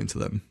attachment to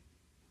them?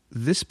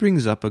 This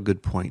brings up a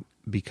good point,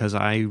 because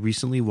I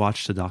recently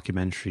watched a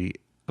documentary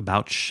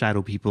about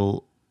shadow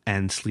people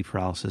and sleep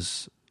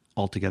paralysis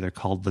altogether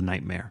called The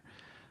Nightmare.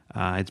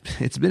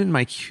 It's been in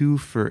my queue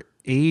for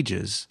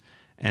ages,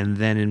 and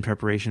then in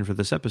preparation for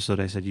this episode,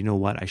 I said, you know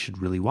what, I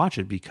should really watch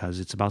it because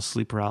it's about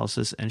sleep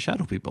paralysis and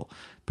shadow people.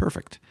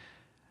 Perfect.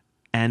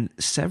 And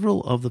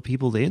several of the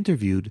people they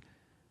interviewed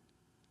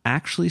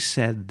actually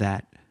said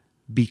that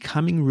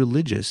becoming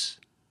religious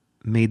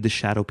made the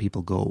shadow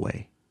people go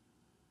away.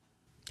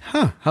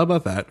 Huh, how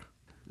about that?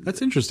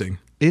 That's interesting.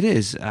 It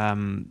is.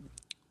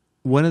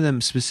 One of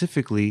them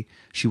specifically,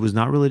 she was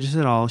not religious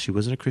at all. She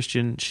wasn't a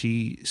Christian.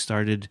 She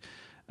started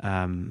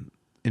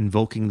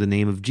invoking the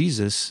name of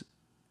Jesus,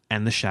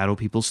 and the shadow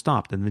people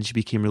stopped. And then she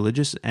became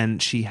religious,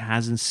 and she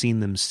hasn't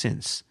seen them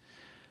since,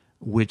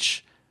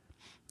 which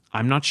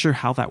I'm not sure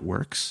how that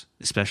works,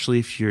 especially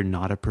if you're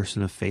not a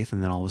person of faith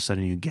and then all of a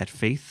sudden you get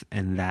faith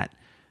and that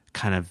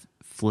kind of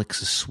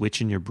flicks a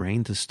switch in your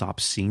brain to stop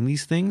seeing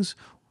these things,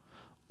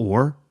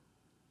 or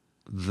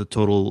the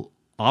total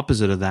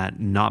opposite of that,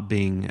 not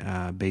being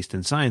based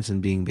in science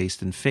and being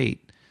based in faith,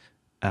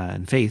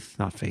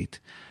 not fate,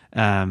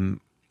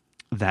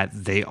 that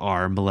they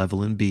are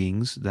malevolent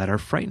beings that are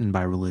frightened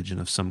by religion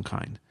of some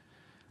kind.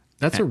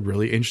 That's a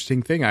really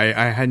interesting thing.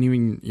 I hadn't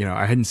even,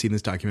 I hadn't seen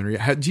this documentary.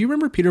 Do you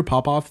remember Peter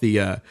Popoff,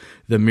 the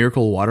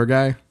Miracle Water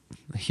guy?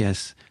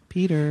 Yes,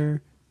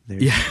 Peter.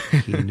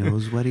 He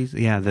knows what he's.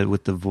 Yeah, that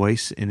with the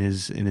voice in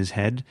his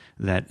head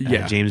that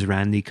James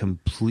Randi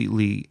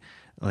completely,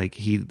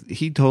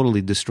 he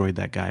totally destroyed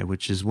that guy,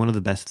 which is one of the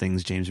best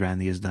things James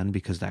Randi has done,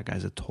 because that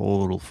guy's a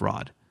total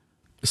fraud.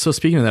 So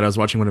speaking of that, I was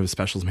watching one of his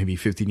specials maybe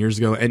 15 years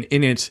ago, and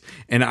in it,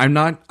 and I'm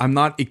not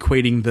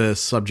equating the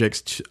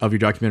subjects of your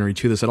documentary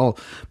to this at all,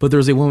 but there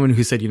was a woman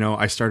who said,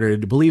 I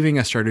started believing,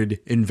 I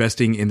started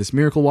investing in this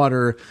miracle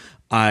water,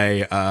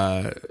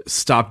 I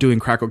stopped doing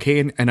crack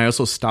cocaine, and I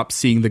also stopped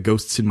seeing the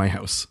ghosts in my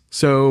house.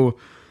 So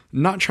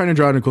not trying to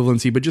draw an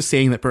equivalency, but just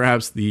saying that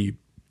perhaps the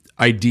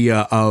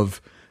idea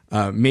of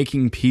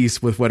making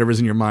peace with whatever's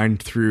in your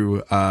mind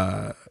through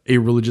a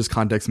religious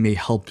context may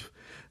help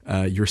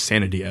your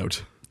sanity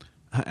out.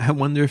 I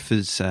wonder if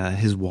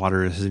his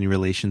water is in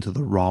relation to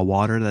the raw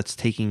water that's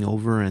taking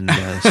over and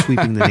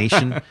sweeping the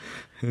nation.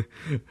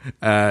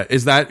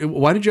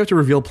 Why did you have to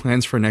reveal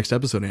plans for next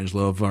episode,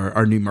 Angelo, of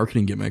our new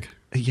marketing gimmick?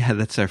 Yeah,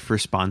 that's our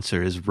first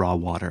sponsor, is raw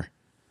water.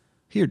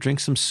 Here, drink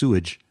some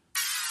sewage.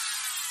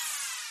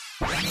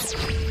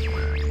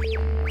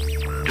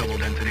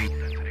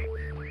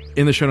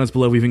 In the show notes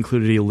below, we've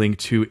included a link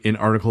to an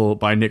article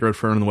by Nick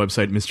Redfern on the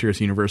website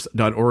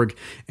mysteriousuniverse.org.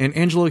 And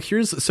Angelo,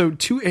 so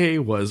 2A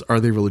was, are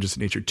they religious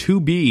in nature?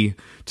 2B,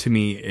 to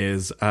me,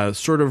 is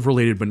sort of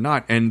related but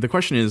not. And the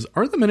question is,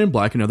 are the Men in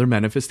Black another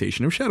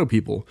manifestation of shadow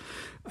people?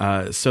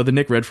 So the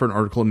Nick Redfern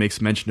article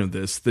makes mention of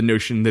this, the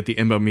notion that the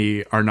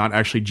Embalmee are not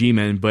actually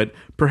G-men, but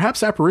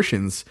perhaps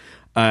apparitions.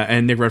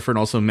 And Nick Redfern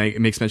also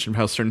makes mention of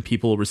how certain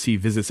people receive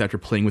visits after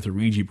playing with a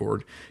Ouija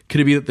board. Could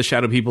it be that the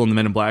shadow people and the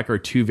Men in Black are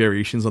two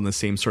variations on the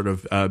same sort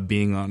of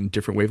being on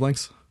different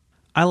wavelengths?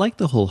 I like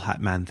the whole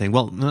Hat Man thing.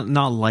 Well,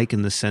 not like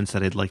in the sense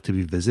that I'd like to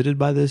be visited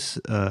by this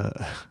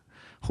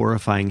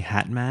horrifying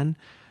Hat Man,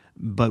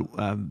 but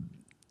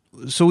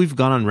so we've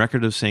gone on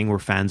record of saying we're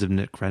fans of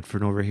Nick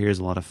Redfern over here. It's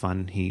a lot of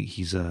fun.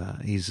 He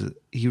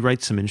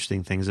writes some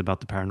interesting things about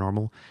the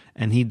paranormal,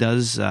 and he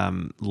does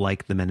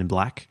like the Men in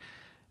Black.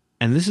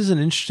 And this is an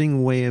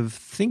interesting way of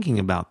thinking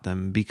about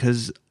them,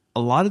 because a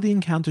lot of the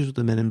encounters with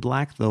the Men in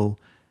Black, though,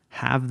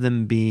 have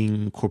them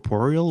being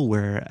corporeal,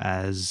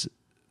 whereas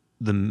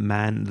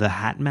the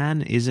Hat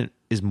Man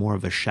is more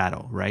of a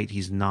shadow, right?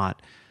 He's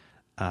not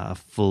a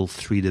full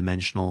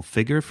three-dimensional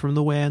figure from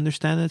the way I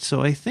understand it.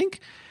 So I think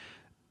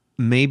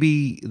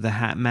maybe the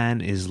Hat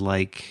Man is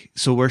like,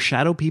 so where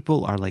shadow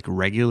people are like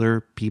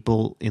regular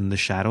people in the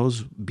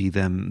shadows, be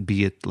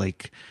it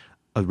like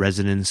a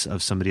resonance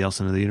of somebody else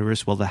in the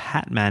universe, well, the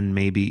Hat Man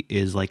maybe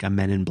is like a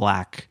Men in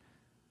Black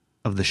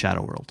of the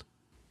shadow world.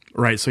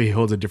 Right, so he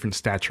holds a different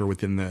stature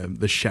within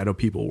the shadow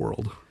people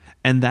world.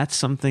 And that's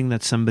something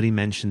that somebody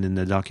mentioned in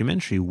the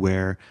documentary,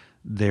 where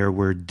there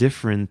were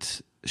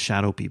different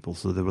shadow people.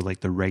 So there were like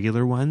the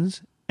regular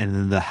ones, and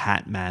then the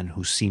Hat Man,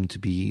 who seemed to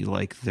be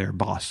like their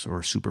boss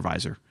or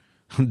supervisor,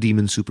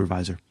 demon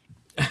supervisor.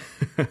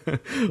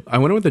 I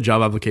wonder what the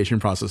job application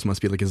process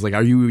must be like. Is like,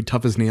 are you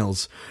tough as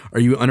nails? Are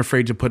you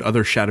unafraid to put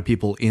other shadow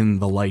people in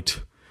the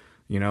light?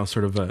 You know,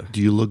 sort of a...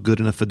 Do you look good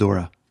in a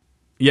fedora?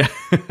 Yeah.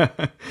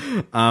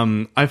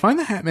 I find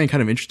the Hat Man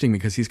kind of interesting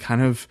because he's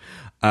kind of,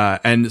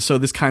 and so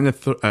this kind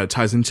of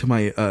ties into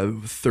my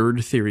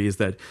third theory, is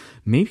that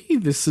maybe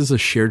this is a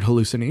shared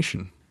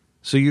hallucination.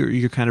 So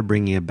you're kind of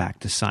bringing it back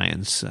to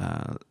science.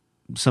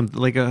 Something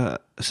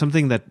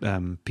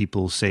that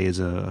people say is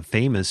a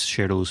famous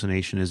shared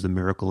hallucination is the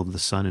miracle of the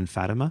sun in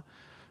Fatima,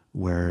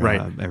 where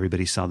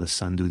everybody saw the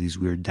sun do these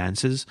weird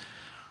dances,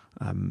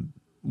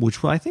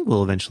 which I think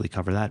we'll eventually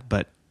cover that.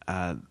 But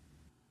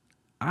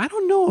I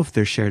don't know if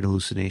they're shared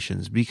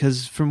hallucinations,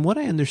 because from what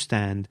I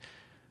understand,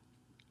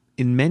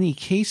 in many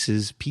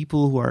cases,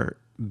 people who are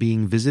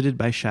being visited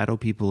by shadow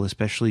people,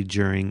 especially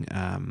during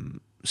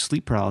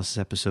sleep paralysis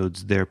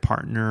episodes, their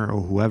partner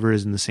or whoever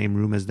is in the same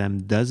room as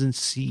them doesn't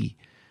see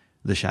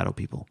the shadow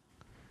people.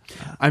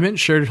 I meant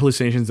shared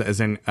hallucinations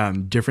as in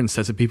different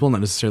sets of people,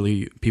 not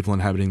necessarily people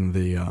inhabiting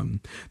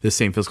the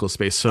same physical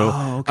space. So,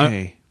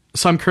 okay.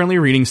 So I'm currently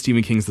reading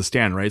Stephen King's The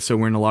Stand, right? So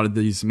wherein a lot of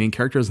these main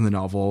characters in the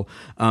novel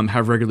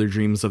have regular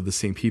dreams of the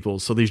same people.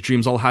 So these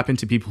dreams all happen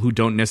to people who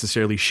don't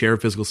necessarily share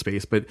physical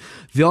space, but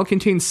they all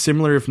contain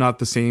similar, if not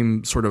the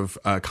same sort of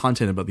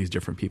content about these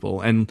different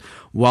people. And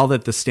while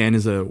that The Stand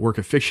is a work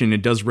of fiction,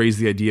 it does raise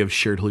the idea of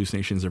shared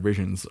hallucinations or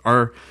visions.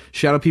 Are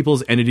shadow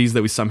people's entities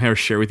that we somehow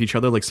share with each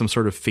other, like some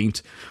sort of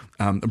faint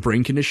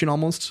brain condition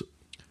almost?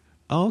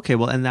 Oh, okay.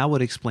 Well, and that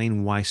would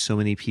explain why so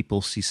many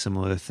people see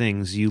similar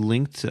things. You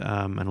linked,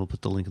 and I'll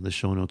put the link in the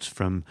show notes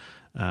from,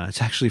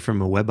 it's actually from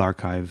a web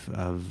archive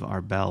of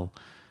Arbel,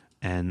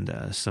 and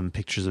some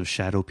pictures of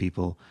shadow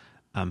people.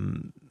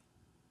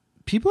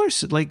 People are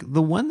like,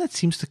 the one that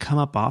seems to come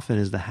up often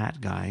is the hat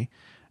guy.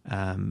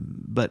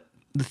 But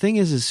the thing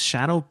is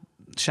shadows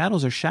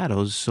are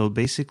shadows. So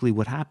basically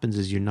what happens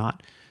is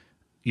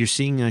you're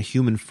seeing a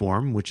human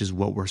form, which is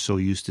what we're so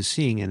used to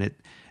seeing,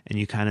 and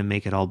you kind of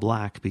make it all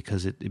black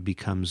because it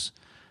becomes,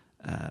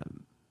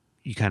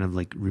 you kind of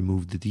like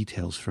remove the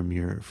details from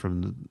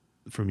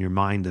your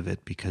mind of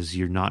it, because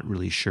you're not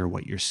really sure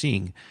what you're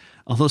seeing.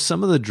 Although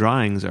some of the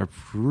drawings are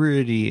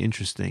pretty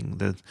interesting.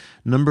 The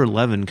number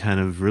 11 kind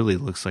of really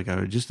looks like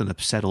just an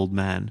upset old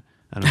man.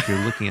 I don't know if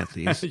you're looking at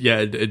these. Yeah,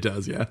 it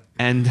does. Yeah.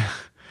 And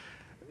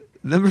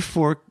number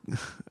 4,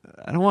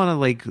 I don't want to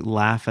like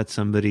laugh at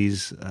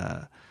somebody's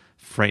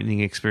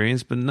frightening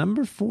experience, but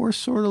number 4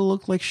 sort of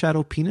look like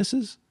shadow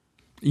penises.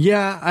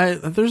 Yeah,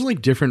 there's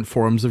like different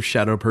forms of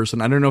shadow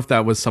person. I don't know if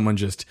that was someone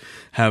just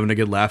having a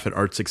good laugh at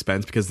Art's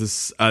expense,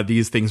 because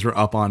these things were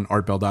up on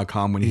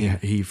artbell.com when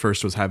he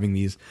first was having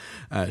these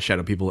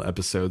shadow people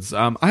episodes.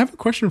 I have a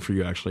question for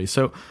you, actually.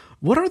 So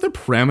what are the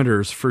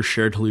parameters for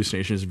shared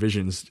hallucinations,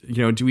 visions?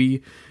 You know, do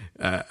we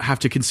have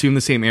to consume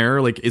the same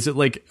air? Like, is it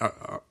like,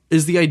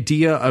 is the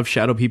idea of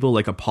shadow people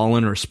like a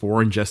pollen or a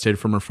spore ingested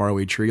from a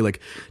faraway tree? Like,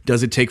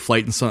 does it take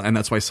flight and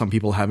that's why some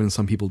people have it and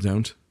some people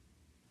don't?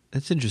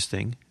 That's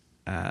interesting.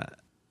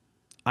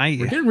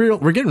 We're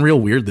getting real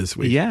weird this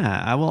week.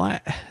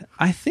 Yeah,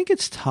 I think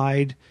it's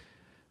tied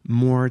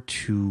more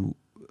to,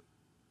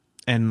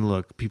 and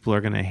look, people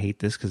are going to hate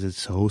this because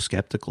it's so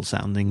skeptical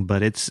sounding,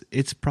 but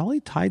it's probably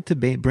tied to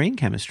brain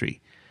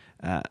chemistry.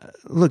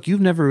 Look,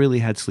 you've never really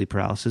had sleep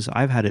paralysis.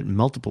 I've had it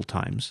multiple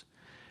times,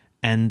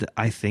 and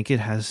I think it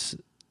has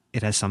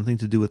something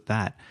to do with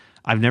that.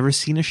 I've never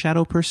seen a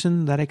shadow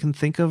person that I can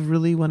think of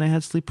really when I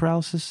had sleep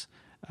paralysis.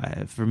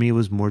 For me, it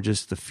was more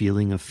just the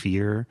feeling of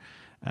fear.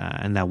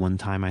 And that one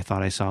time I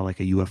thought I saw like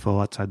a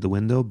UFO outside the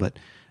window, but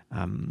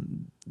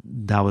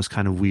that was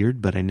kind of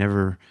weird. But I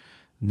never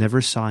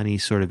saw any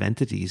sort of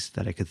entities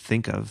that I could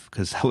think of,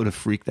 because I would have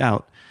freaked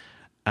out.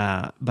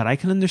 But I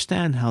can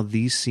understand how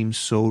these seem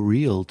so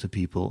real to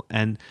people.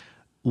 And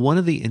one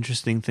of the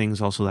interesting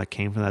things also that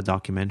came from that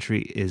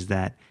documentary is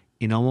that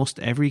in almost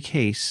every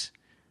case,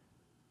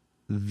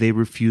 they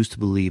refuse to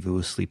believe it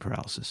was sleep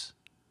paralysis.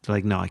 They're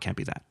like, no, it can't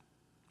be that.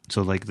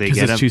 So like they Because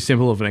get it's up. too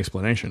simple of an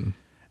explanation.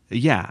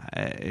 Yeah,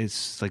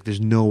 it's like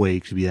there's no way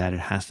it could be that. It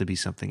has to be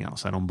something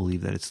else. I don't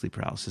believe that it's sleep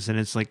paralysis. And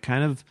it's like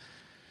kind of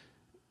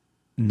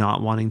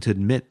not wanting to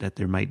admit that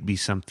there might be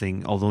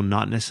something, although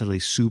not necessarily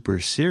super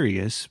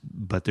serious,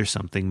 but there's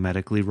something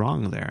medically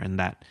wrong there, and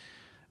that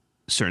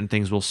certain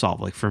things will solve.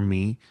 Like for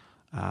me,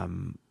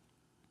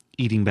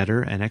 eating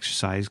better and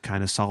exercise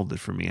kind of solved it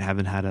for me. I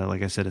haven't had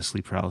like I said, a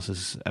sleep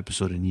paralysis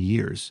episode in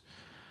years.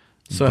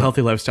 So a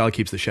healthy lifestyle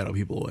keeps the shadow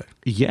people away.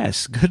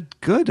 Yes,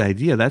 good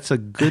idea. That's a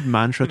good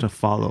mantra to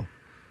follow.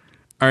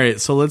 All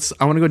right, so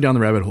I want to go down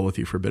the rabbit hole with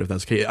you for a bit, if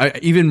that's okay.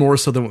 Even more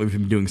so than what we've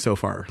been doing so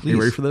far. Are you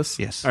ready for this?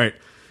 Yes. All right.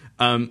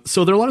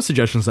 So there are a lot of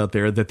suggestions out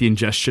there that the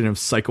ingestion of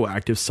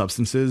psychoactive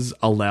substances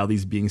allow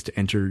these beings to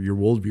enter your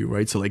worldview,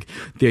 right? So like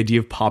the idea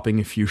of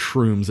popping a few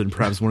shrooms and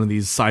perhaps one of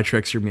these side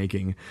tricks you're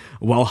making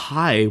while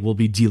high will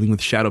be dealing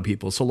with shadow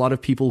people. So a lot of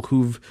people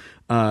who've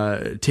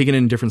taken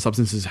in different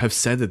substances have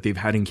said that they've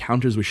had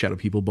encounters with shadow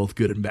people, both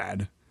good and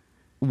bad.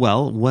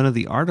 Well, one of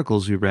the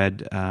articles we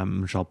read,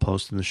 which I'll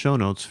post in the show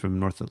notes from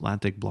North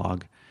Atlantic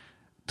blog,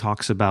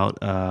 talks about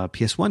a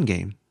PS1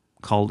 game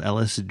called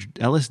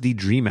LSD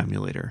Dream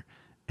Emulator.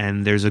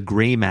 And there's a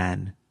gray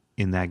man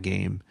in that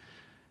game,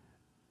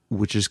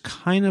 which is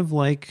kind of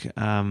like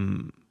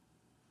the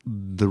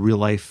real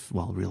life,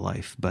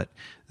 but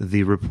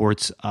the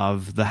reports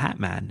of the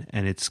Hat Man.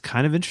 And it's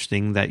kind of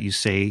interesting that you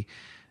say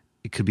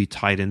it could be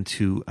tied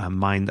into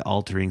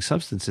mind-altering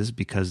substances,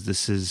 because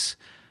this is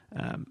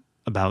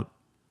about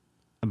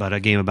a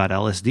game about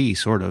LSD,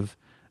 sort of.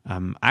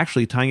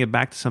 Actually, tying it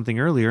back to something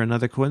earlier,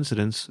 another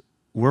coincidence,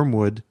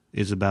 Wormwood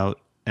is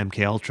about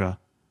MK Ultra,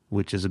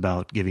 which is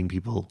about giving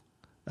people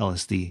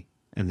LSD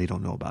and they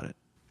don't know about it.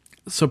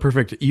 So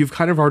perfect. You've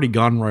kind of already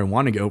gone where I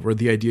want to go, where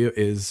the idea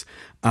is,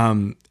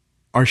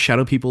 are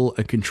shadow people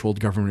a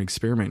controlled government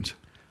experiment?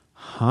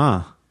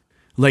 Huh.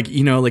 Like,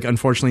 you know, like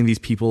unfortunately these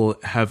people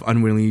have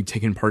unwillingly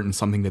taken part in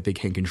something that they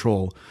can't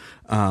control.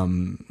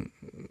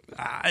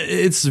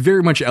 It's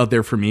very much out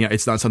there for me.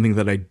 It's not something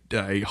that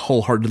I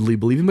wholeheartedly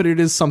believe in, but it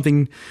is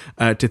something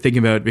to think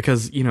about,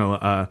 because, you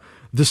know,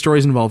 the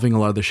stories involving a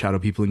lot of the shadow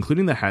people,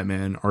 including the Hat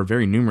Man, are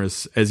very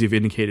numerous, as you've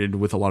indicated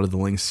with a lot of the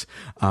links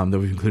that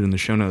we've included in the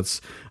show notes.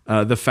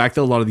 The fact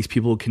that a lot of these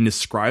people can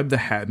describe the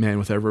Hat Man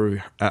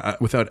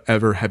without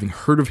ever having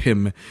heard of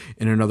him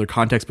in another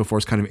context before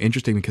is kind of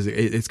interesting, because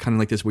it's kind of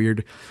like this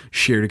weird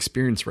shared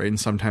experience, right? And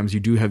sometimes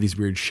you do have these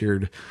weird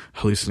shared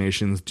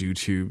hallucinations due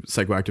to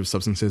psychoactive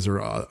substances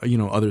or you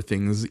know, other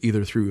things,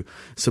 either through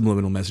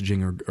subliminal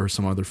messaging or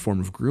some other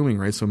form of grooming,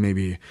 right? So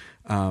maybe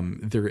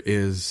there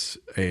is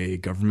a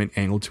government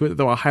angle to it,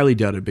 though I highly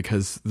doubt it,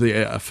 because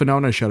the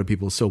phenomena of shadow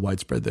people is so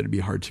widespread that it'd be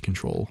hard to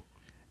control.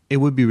 It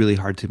would be really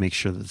hard to make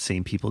sure that the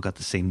same people got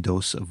the same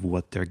dose of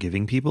what they're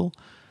giving people,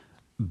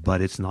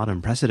 but it's not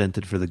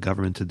unprecedented for the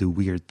government to do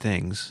weird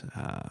things.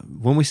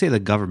 When we say the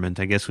government,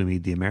 I guess we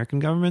mean the American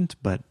government,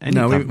 but we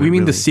mean really.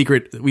 the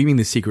secret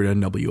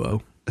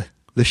NWO.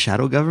 The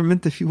shadow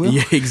government, if you will.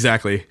 Yeah,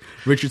 exactly.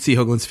 Richard C.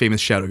 Hoagland's famous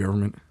shadow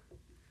government.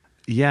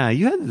 Yeah,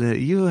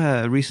 you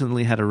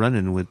recently had a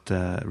run-in with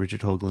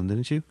Richard Hoagland,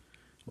 didn't you?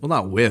 Well,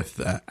 not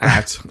with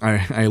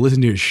I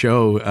listen to his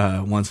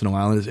show once in a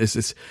while.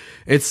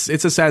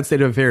 It's a sad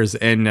state of affairs,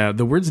 and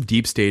the words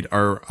 "deep state"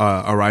 are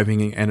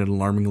arriving at an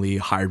alarmingly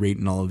high rate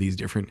in all of these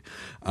different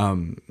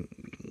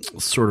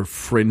sort of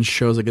fringe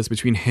shows. I guess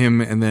between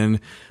him and then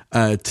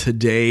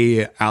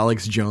today,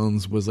 Alex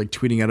Jones was like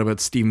tweeting out about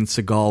Steven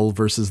Seagal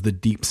versus the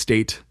deep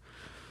state.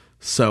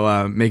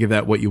 So make of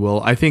that what you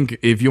will. I think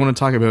if you want to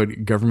talk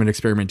about government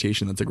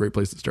experimentation, that's a great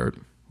place to start.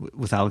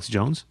 With Alex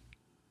Jones?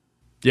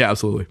 Yeah,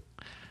 absolutely.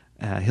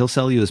 He'll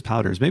sell you his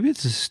powders. Maybe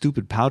it's his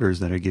stupid powders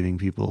that are giving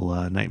people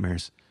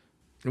nightmares.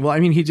 Well, I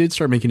mean, he did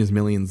start making his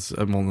millions.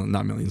 Well,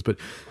 not millions, but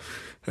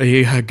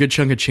a good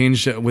chunk of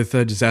change with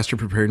disaster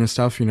preparedness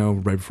stuff, you know,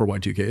 right before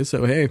Y2K.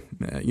 So, hey,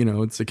 you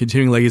know, it's a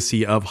continuing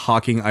legacy of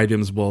hawking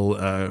items while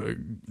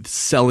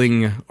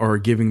selling or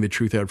giving the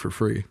truth out for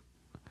free.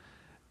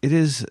 It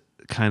is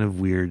kind of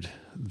weird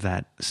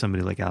that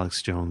somebody like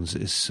Alex Jones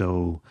is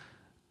so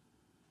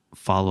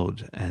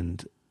followed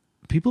and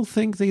people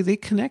think they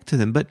connect to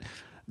them. But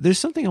there's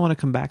something I want to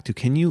come back to.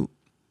 Can you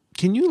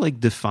like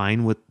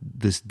define what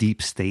this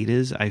deep state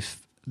is?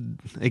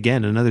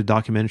 Again, another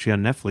documentary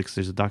on Netflix.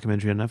 There's a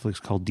documentary on Netflix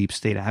called Deep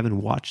State. I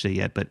haven't watched it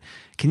yet, but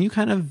can you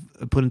kind of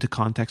put into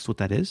context what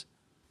that is?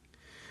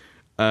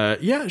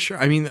 Yeah, sure.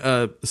 I mean,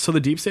 so the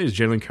deep state is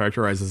generally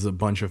characterized as a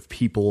bunch of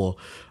people,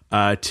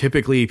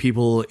 typically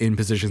people in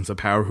positions of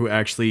power who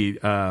actually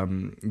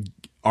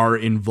are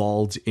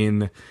involved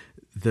in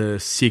the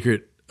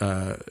secret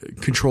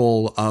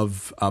control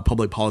of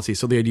public policy.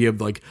 So the idea of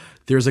like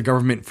there's a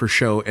government for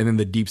show, and then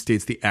the deep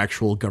state's the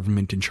actual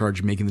government in charge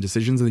of making the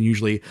decisions, and then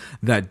usually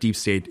that deep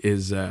state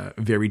is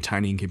very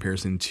tiny in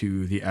comparison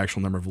to the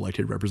actual number of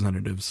elected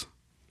representatives.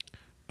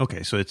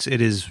 Okay, so it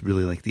is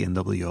really like the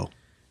NWO.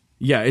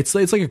 Yeah, it's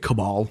like a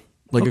cabal,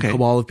 a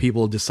cabal of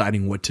people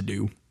deciding what to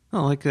do.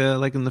 Oh, like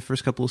in the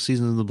first couple of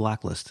seasons of The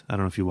Blacklist. I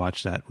don't know if you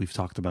watched that. We've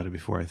talked about it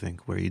before, I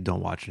think, where you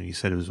don't watch it. You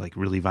said it was like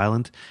really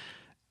violent.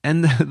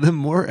 And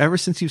ever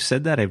since you've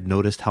said that, I've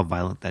noticed how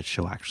violent that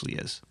show actually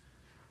is.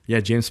 Yeah,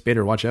 James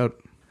Spader, watch out.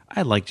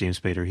 I like James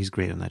Spader. He's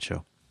great on that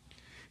show.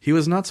 He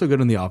was not so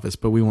good in The Office,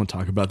 but we won't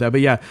talk about that.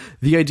 But yeah,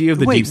 the idea of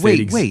the deep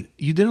state... Wait.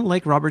 You didn't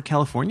like Robert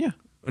California?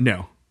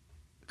 No.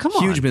 Come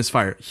on. Huge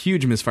misfire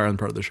on the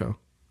part of the show.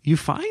 You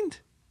find?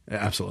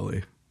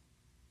 Absolutely.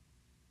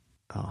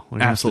 Oh, we're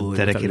going to have to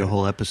dedicate a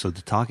whole episode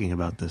to talking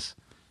about this.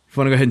 If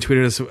you want to go ahead and tweet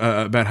at us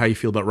about how you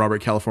feel about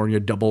Robert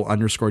California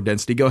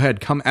 _density, go ahead.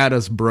 Come at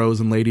us, bros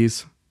and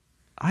ladies.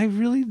 I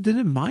really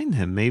didn't mind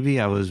him. Maybe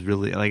I was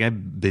really... I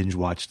binge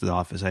watched The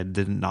Office. I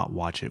did not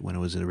watch it when it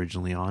was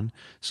originally on,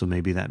 so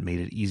maybe that made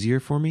it easier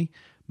for me.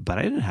 But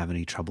I didn't have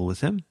any trouble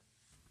with him.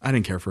 I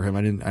didn't care for him.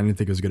 I didn't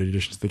think it was a good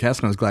addition to the cast,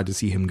 and I was glad to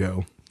see him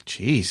go.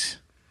 Jeez.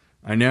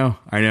 I know.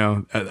 I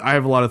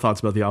have a lot of thoughts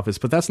about The Office,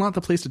 but that's not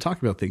the place to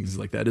talk about things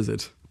like that, is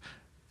it?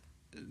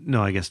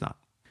 No, I guess not.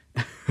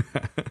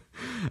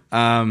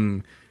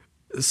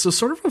 So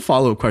sort of a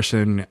follow-up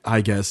question,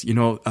 I guess, in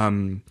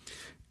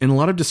a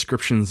lot of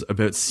descriptions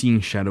about seeing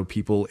shadow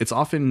people, it's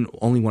often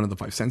only one of the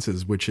five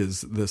senses, which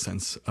is the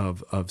sense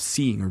of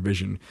seeing or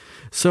vision.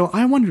 So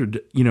I wondered,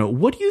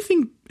 what do you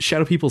think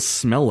shadow people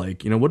smell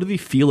like? What do they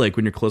feel like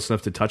when you're close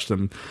enough to touch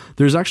them?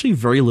 There's actually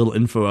very little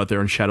info out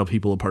there on shadow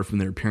people apart from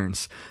their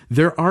appearance.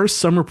 There are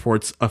some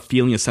reports of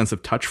feeling a sense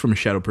of touch from a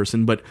shadow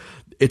person, but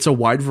it's a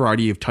wide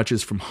variety of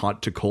touches from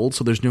hot to cold.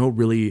 So there's no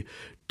really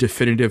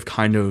definitive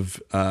kind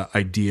of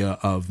idea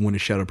of when a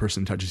shadow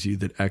person touches you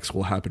that X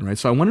will happen, right?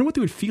 So I wonder what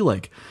they would feel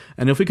like.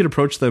 And if we could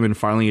approach them and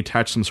finally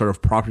attach some sort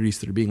of properties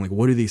to their being, like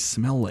what do they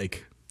smell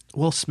like?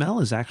 Well, smell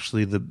is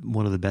actually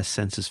one of the best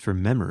senses for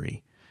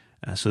memory.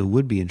 So it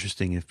would be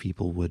interesting if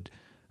people would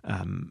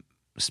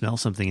smell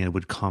something and it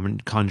would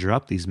conjure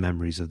up these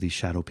memories of these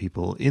shadow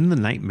people. In The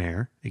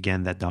Nightmare,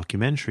 again, that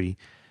documentary,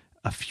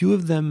 a few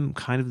of them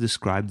kind of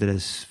described it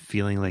as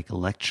feeling like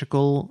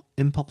electrical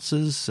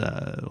impulses,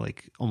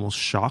 like almost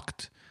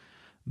shocked.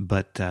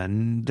 But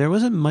there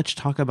wasn't much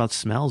talk about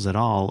smells at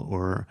all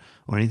or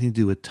anything to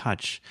do with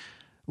touch.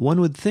 One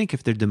would think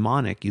if they're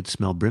demonic, you'd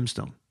smell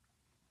brimstone.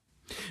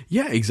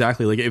 Yeah,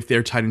 exactly. Like if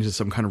they're tied into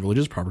some kind of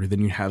religious property,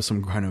 then you have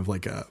some kind of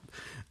like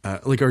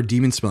our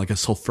demons smell, like a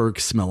sulfuric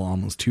smell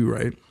almost too,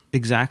 right?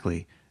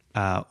 Exactly.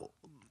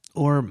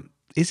 Or...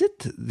 is it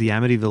the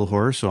Amityville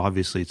Horror? So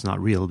obviously it's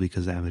not real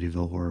because the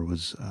Amityville Horror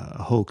was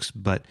a hoax,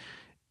 but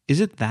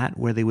is it that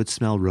where they would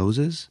smell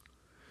roses?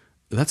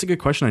 That's a good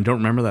question. I don't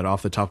remember that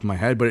off the top of my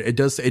head, but it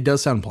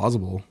does sound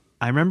plausible.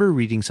 I remember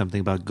reading something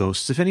about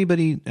ghosts. If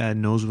anybody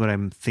knows what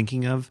I'm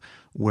thinking of,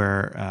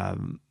 where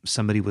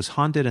somebody was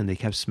haunted and they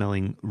kept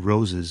smelling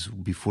roses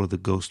before the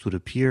ghost would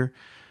appear,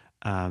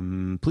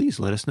 please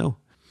let us know.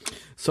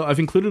 So I've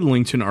included a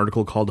link to an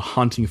article called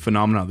Haunting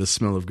Phenomena, The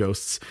Smell of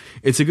Ghosts.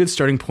 It's a good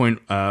starting point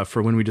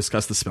for when we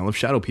discuss the smell of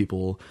shadow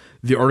people.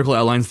 The article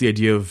outlines the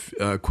idea of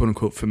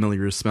quote-unquote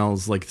familiar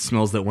smells, like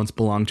smells that once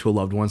belonged to a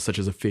loved one, such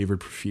as a favorite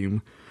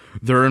perfume.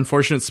 There are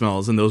unfortunate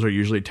smells, and those are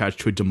usually attached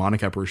to a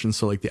demonic apparition,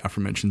 so like the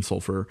aforementioned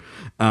sulfur.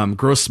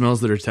 Gross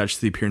smells that are attached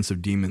to the appearance of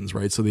demons,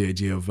 right? So the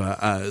idea of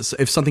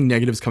if something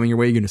negative is coming your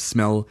way, you're going to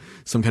smell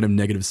some kind of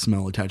negative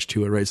smell attached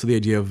to it, right? So the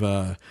idea of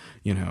a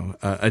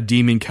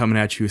demon coming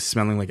at you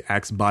smelling like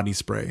Axe body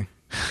spray.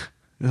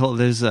 Well,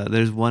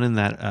 there's one in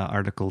that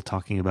article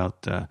talking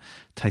about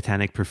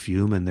Titanic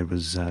perfume, and there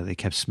was they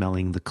kept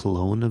smelling the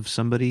cologne of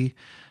somebody,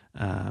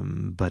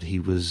 but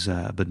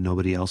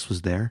nobody else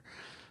was there.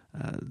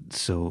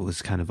 So it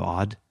was kind of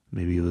odd.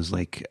 Maybe it was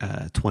like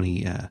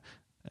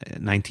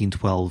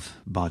 1912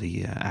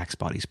 Axe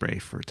body spray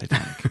for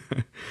Titanic.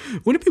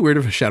 Wouldn't it be weird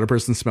if a shadow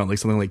person smelled like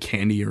something like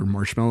candy or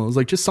marshmallows,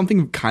 like just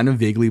something kind of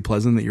vaguely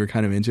pleasant that you were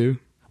kind of into?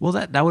 Well,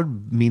 that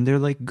would mean they're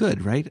like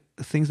good, right?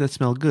 Things that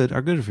smell good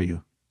are good for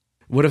you.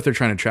 What if they're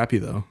trying to trap you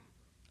though?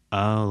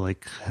 Oh,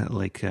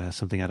 like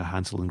something out of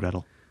Hansel and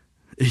Gretel.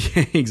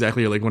 Yeah,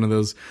 exactly. Or like one of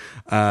those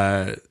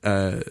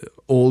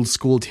old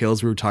school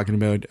tales we were talking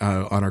about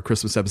on our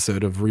Christmas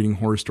episode of reading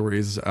horror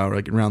stories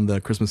like around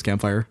the Christmas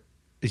campfire.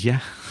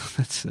 Yeah,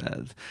 that's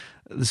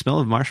the smell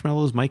of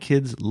marshmallows. My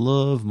kids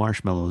love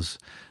marshmallows.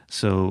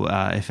 So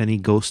if any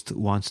ghost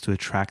wants to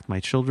attract my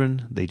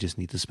children, they just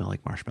need to smell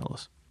like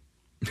marshmallows.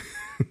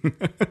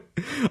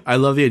 I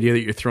love the idea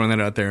that you're throwing that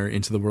out there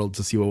into the world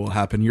to see what will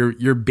happen.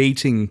 You're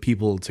baiting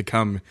people to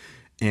come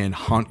and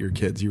haunt your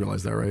kids. You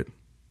realize that, right?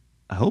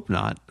 I hope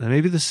not.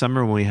 Maybe this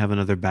summer when we have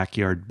another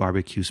backyard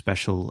barbecue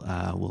special,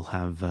 we'll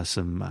have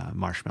some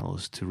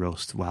marshmallows to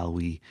roast while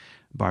we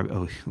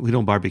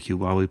don't barbecue,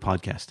 while we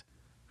podcast.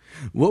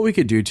 What we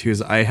could do too is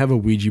I have a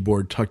Ouija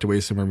board tucked away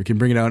somewhere. We can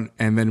bring it out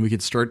and then we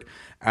could start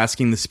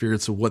asking the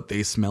spirits of what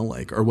they smell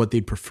like or what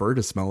they'd prefer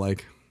to smell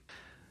like.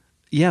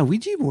 Yeah,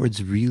 Ouija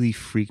boards really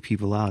freak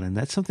people out. And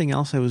that's something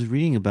else I was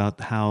reading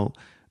about, how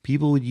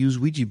people would use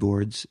Ouija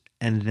boards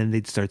and then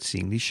they'd start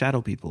seeing these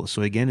shadow people.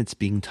 So again, it's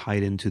being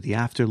tied into the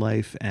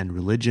afterlife and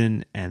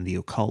religion and the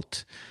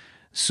occult.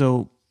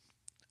 So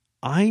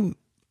I'm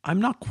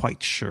not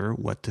quite sure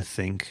what to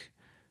think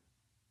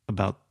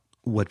about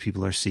what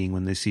people are seeing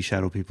when they see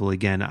shadow people.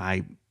 Again,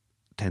 I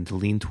tend to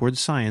lean towards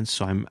science,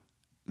 so I'm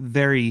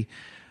very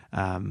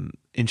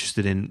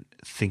interested in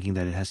thinking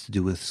that it has to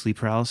do with sleep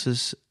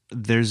paralysis.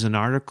 There's an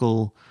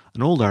article,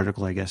 an old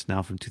article, I guess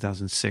now from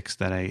 2006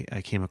 that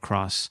I came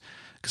across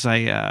because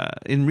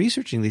in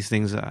researching these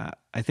things,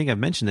 I think I've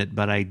mentioned it,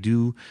 but I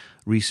do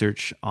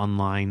research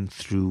online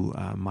through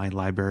my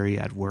library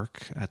at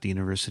work at the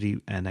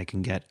university, and I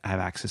have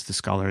access to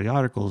scholarly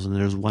articles. And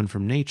there's one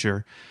from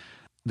Nature.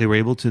 They were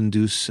able to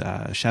induce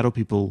shadow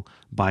people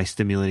by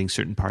stimulating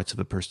certain parts of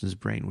a person's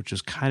brain, which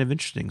is kind of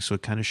interesting. So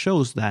it kind of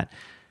shows that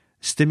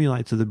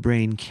stimuli to the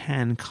brain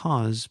can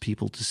cause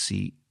people to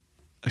see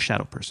a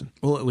shadow person.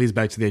 Well, it leads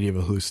back to the idea of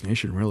a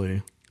hallucination,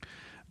 really.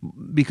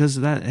 Because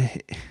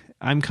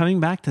I'm coming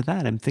back to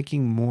that. I'm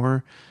thinking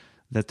more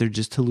that they're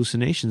just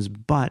hallucinations,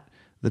 but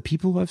the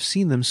people who have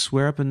seen them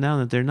swear up and down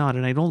that they're not.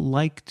 And I don't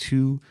like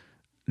to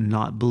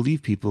not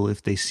believe people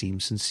if they seem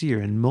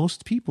sincere. And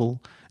most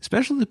people,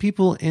 especially the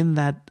people in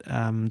that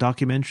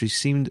documentary,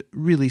 seemed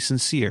really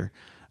sincere,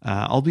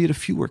 albeit a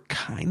few were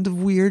kind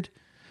of weird,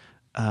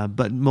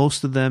 but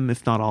most of them,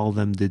 if not all of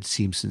them, did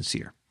seem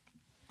sincere.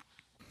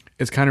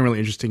 It's kind of really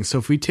interesting. So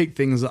if we take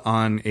things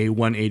on a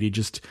 180,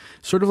 just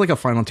sort of like a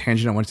final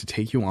tangent I wanted to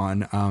take you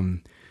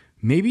on,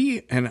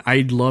 maybe, and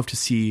I'd love to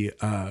see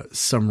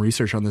some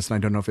research on this, and I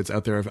don't know if it's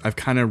out there. I've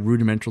kind of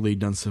rudimentarily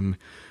done some,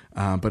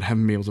 but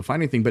haven't been able to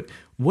find anything. But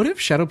what if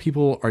shadow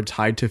people are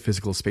tied to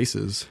physical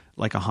spaces?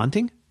 Like a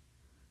haunting?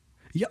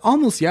 Yeah,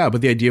 almost, yeah.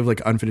 But the idea of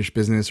like unfinished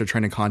business or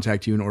trying to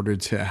contact you in order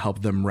to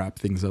help them wrap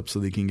things up so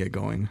they can get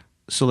going.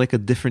 So like a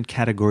different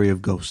category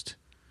of ghost.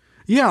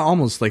 Yeah,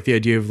 almost like the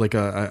idea of like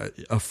a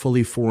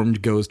fully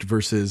formed ghost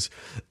versus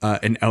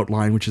an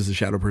outline, which is a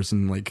shadow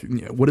person. Like,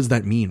 what does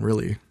that mean,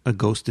 really? A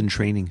ghost in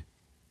training.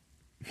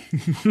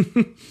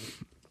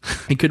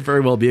 It could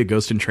very well be a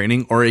ghost in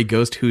training, or a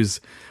ghost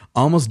who's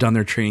almost done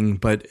their training,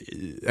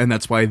 and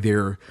that's why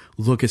their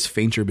look is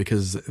fainter,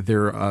 because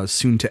they're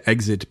soon to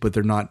exit, but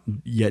they're not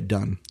yet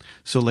done.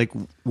 So like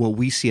what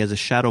we see as a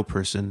shadow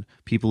person,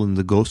 people in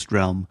the ghost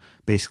realm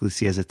basically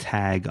see as a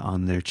tag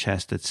on their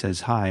chest that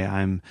says, "Hi,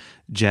 I'm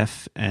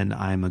Jeff, and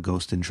I'm a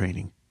ghost in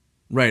training."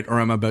 Right, or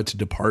I'm about to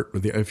depart,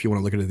 if you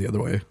want to look at it the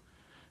other way.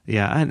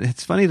 Yeah, and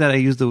it's funny that I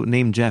used the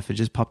name Jeff. It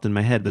just popped in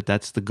my head, but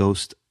that's the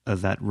ghost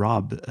that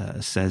Rob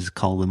says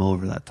called him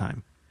over that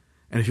time.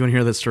 And if you want to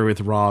hear that story with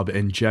Rob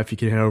and Jeff, you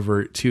can head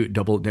over to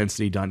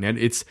doubledensity.net.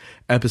 It's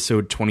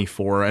episode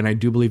 24, and I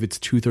do believe it's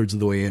 2/3 of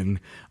the way in.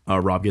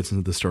 Rob gets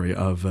into the story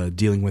of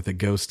dealing with a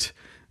ghost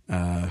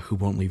who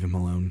won't leave him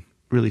alone.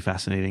 Really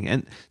fascinating.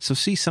 And so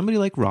see, somebody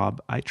like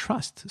Rob, I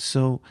trust.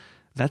 So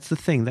that's the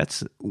thing.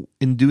 That's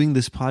in doing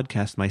this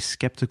podcast, my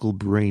skeptical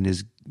brain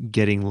is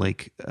getting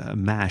like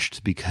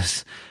mashed,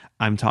 because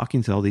I'm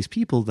talking to all these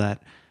people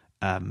that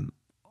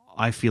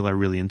I feel are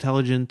really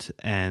intelligent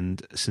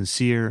and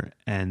sincere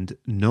and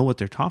know what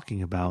they're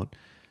talking about.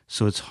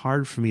 So it's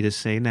hard for me to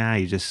say, nah,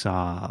 you just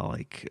saw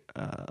like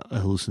a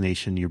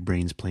hallucination, your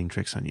brain's playing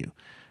tricks on you.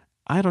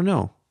 I don't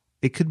know.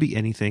 It could be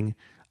anything.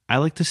 I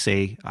like to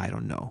say I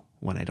don't know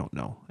when I don't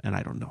know, and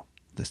I don't know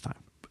this time.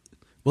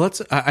 Well,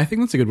 I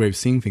think that's a good way of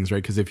seeing things,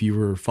 right? Because if you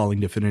were falling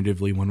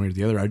definitively one way or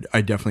the other,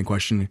 I definitely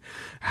question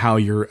how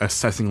you're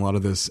assessing a lot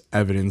of this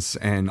evidence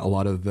and a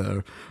lot of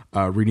the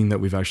reading that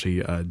we've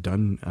actually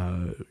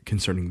done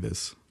concerning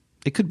this.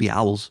 It could be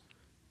owls.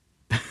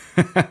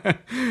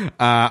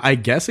 I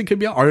guess it could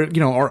be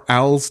our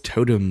owls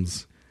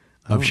totems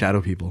of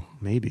shadow people.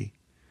 Maybe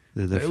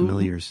they're the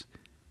familiars.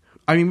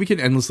 I mean, we could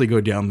endlessly go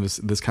down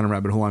this kind of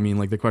rabbit hole. I mean,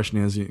 like the question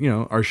is,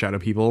 are shadow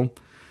people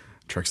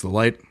tricks of the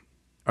light?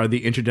 Are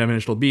they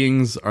interdimensional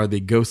beings? Are they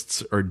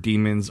ghosts or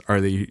demons? Are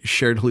they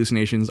shared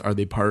hallucinations? Are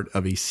they part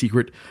of a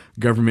secret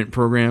government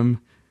program?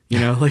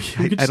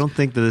 I don't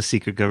think they're a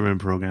secret government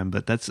program,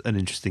 but that's an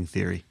interesting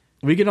theory.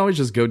 We can always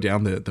just go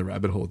down the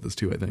rabbit hole with this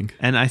too, I think.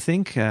 And I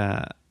think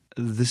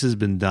this has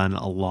been done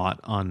a lot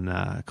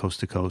on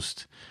Coast to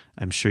Coast.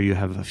 I'm sure you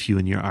have a few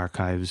in your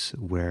archives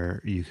where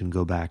you can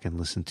go back and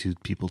listen to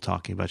people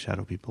talking about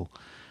shadow people.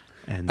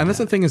 And that's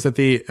the thing, is that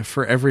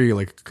for every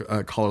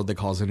caller that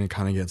calls in, it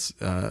kind of gets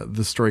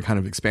the story kind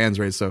of expands,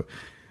 right? So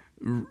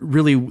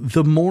really,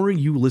 the more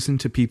you listen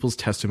to people's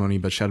testimony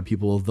about shadow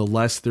people, the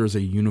less there's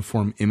a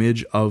uniform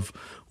image of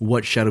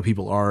what shadow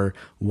people are,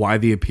 why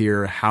they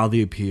appear, how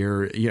they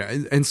appear. Yeah,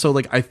 and so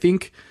I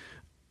think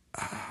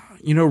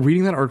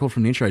reading that article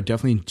from Nature, I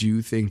definitely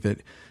do think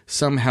that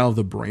somehow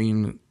the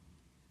brain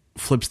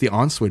flips the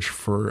on switch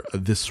for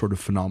this sort of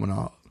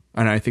phenomena.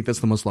 And I think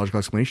that's the most logical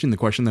explanation. The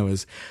question, though,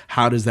 is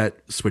how does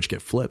that switch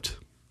get flipped?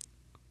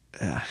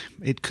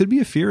 It could be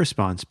a fear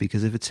response,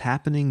 because if it's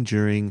happening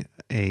during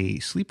a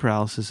sleep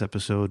paralysis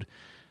episode,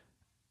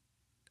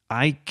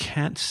 I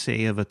can't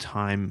say of a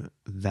time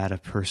that a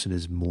person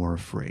is more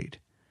afraid.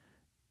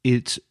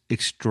 It's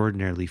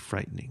extraordinarily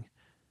frightening.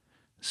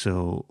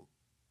 So,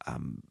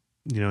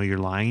 you're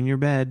lying in your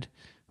bed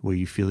where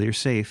you feel you're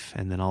safe,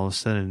 and then all of a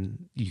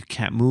sudden you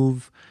can't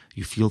move,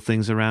 you feel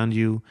things around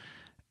you,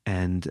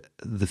 And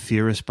the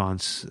fear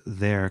response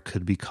there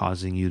could be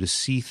causing you to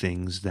see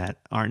things that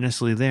aren't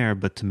necessarily there,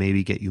 but to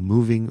maybe get you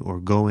moving or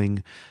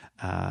going,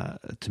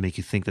 to make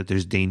you think that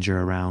there's danger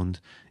around,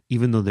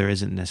 even though there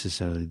isn't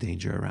necessarily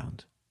danger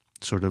around.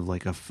 Sort of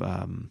like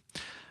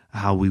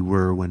how we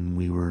were when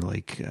we were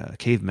like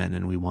cavemen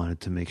and we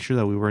wanted to make sure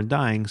that we weren't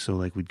dying. So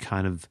like we'd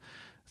kind of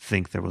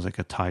think there was like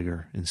a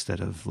tiger instead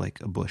of like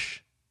a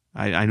bush.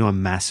 I know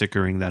I'm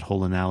massacring that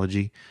whole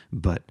analogy,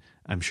 but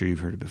I'm sure you've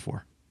heard it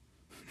before.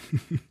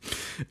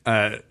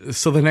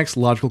 So the next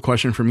logical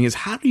question for me is,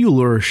 how do you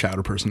lure a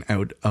shadow person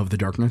out of the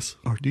darkness?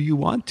 Or do you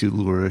want to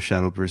lure a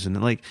shadow person?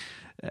 Like,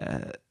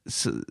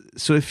 so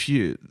if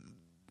you,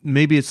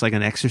 maybe it's like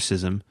an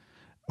exorcism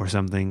or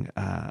something,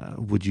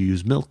 would you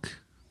use milk?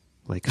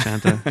 Like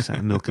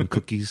Santa, milk and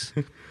cookies?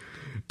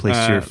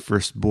 Place your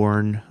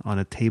firstborn on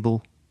a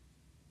table?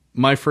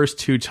 My first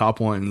two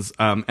top ones,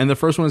 and the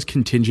first one is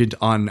contingent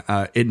on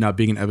it not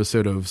being an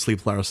episode of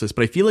sleep paralysis,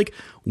 but I feel like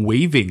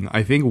waving.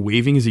 I think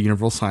waving is a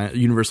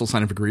universal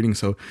sign of a greeting.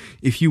 So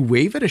if you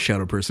wave at a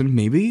shadow person,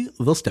 maybe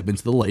they'll step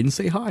into the light and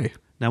say hi.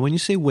 Now, when you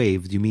say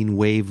wave, do you mean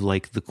wave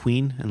like the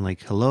Queen and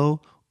like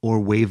hello, or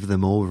wave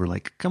them over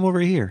like come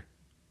over here?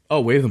 Oh,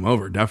 wave them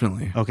over,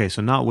 definitely. Okay,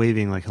 so not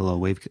waving like hello,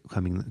 wave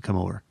come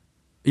over.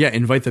 Yeah,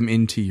 invite them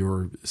into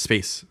your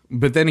space.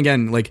 But then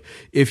again, like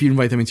if you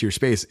invite them into your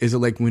space, is it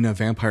like when a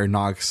vampire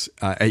knocks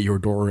at your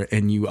door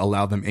and you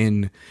allow them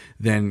in,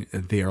 then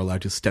they are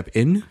allowed to step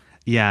in?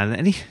 Yeah,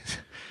 and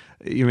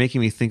you're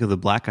making me think of the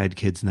Black Eyed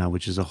Kids now,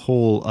 which is a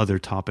whole other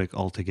topic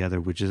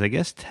altogether, which is, I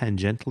guess,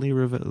 tangentially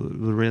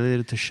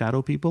related to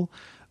shadow people.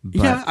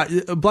 But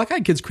yeah, Black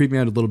Eyed Kids creep me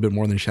out a little bit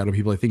more than shadow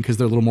people, I think, because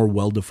they're a little more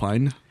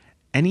well-defined.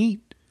 Any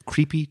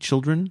creepy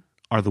children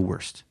are the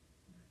worst.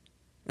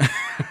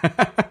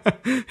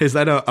 Is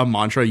that a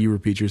mantra you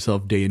repeat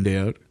yourself day in, day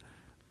out?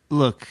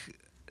 Look,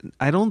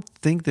 I don't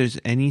think there's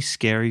any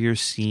scarier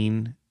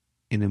scene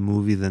in a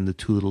movie than the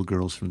two little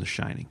girls from The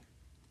Shining.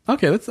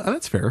 Okay,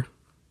 that's fair.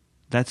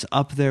 That's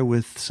up there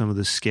with some of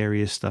the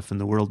scariest stuff in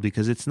the world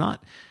because it's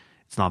not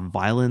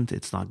violent,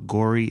 it's not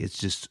gory, it's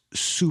just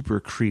super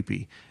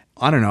creepy.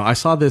 I don't know. I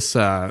saw this.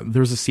 There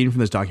was a scene from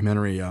this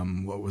documentary.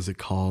 What was it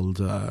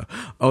called?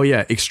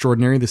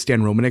 Extraordinary, the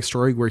Stan Romanek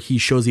story, where he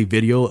shows a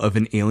video of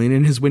an alien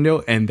in his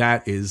window, and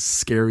that is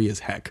scary as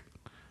heck.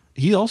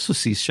 He also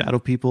sees shadow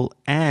people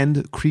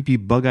and creepy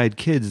bug-eyed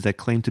kids that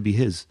claim to be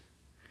his.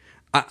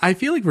 I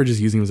feel like we're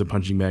just using him as a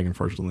punching bag,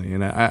 unfortunately,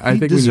 and I he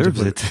think deserves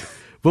we need to it.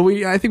 But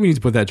I think we need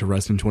to put that to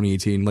rest in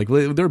 2018. Like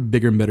there are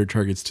bigger and better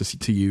targets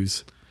to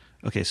use.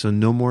 Okay, so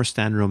no more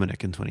Stan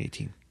Romanek in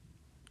 2018.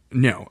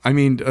 No, I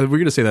mean, we're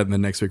going to say that in the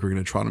next week. We're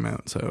going to trot him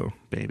out. So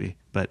baby.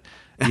 But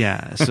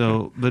yeah,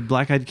 but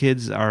Black Eyed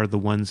Kids are the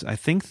ones, I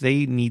think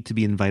they need to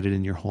be invited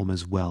in your home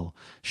as well.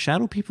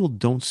 Shadow people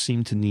don't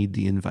seem to need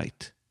the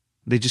invite.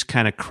 They just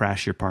kind of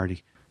crash your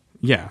party.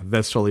 Yeah,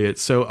 that's totally it.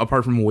 So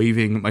apart from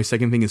waving, my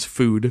second thing is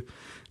food.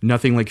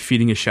 Nothing like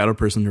feeding a shadow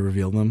person to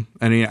reveal them.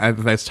 I mean,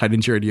 that's tied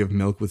into your idea of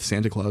milk with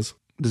Santa Claus.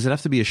 Does it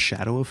have to be a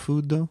shadow of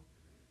food though?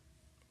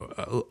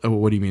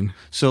 What do you mean?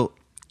 So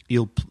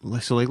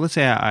let's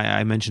say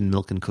I mentioned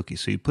milk and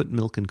cookies. So you put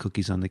milk and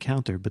cookies on the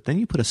counter, but then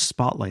you put a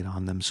spotlight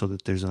on them so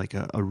that there's like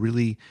a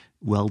really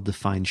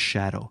well-defined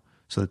shadow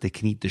so that they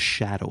can eat the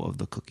shadow of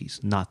the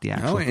cookies, not the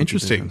actual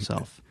cookies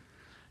themselves.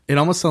 It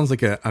almost sounds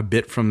like a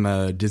bit from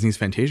Disney's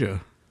Fantasia.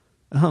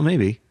 Oh,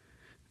 maybe.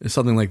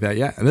 Something like that,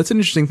 yeah. That's an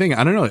interesting thing.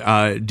 I don't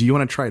know. Do you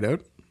want to try it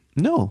out?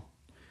 No.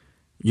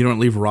 You don't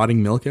leave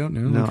rotting milk out?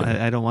 No, okay.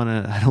 I don't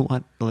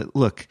want to.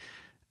 Look,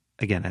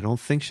 again, I don't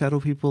think shadow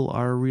people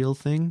are a real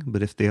thing,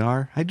 but if they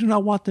are, I do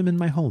not want them in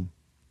my home.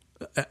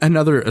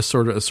 Another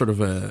associated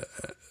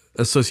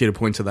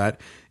point to that,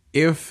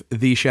 if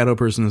the shadow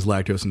person is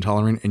lactose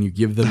intolerant and you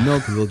give them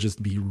milk, they'll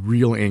just be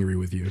real angry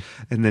with you.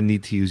 And then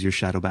need to use your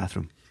shadow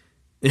bathroom.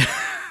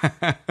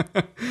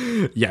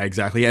 Yeah,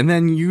 exactly. And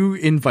then you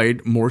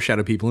invite more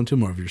shadow people into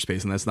more of your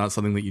space, and that's not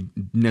something that you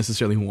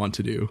necessarily want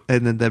to do.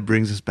 And then that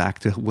brings us back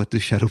to, what do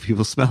shadow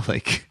people smell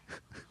like?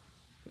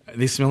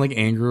 They smell like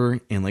anger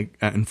and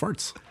and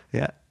farts.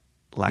 Yeah.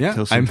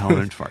 Lactose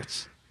intolerant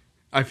farts.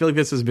 I feel like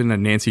this has been a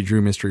Nancy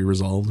Drew mystery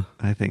resolved.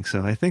 I think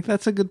so. I think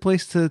that's a good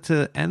place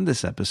to end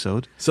this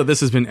episode. So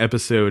this has been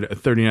episode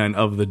 39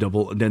 of the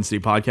Double Density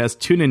Podcast.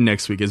 Tune in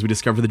next week as we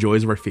discover the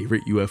joys of our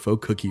favorite UFO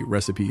cookie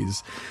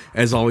recipes.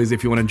 As always,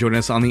 if you want to join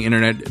us on the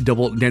internet,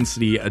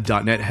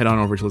 doubledensity.net, head on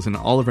over to listen to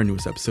all of our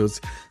newest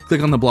episodes.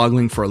 Click on the blog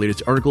link for our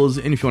latest articles.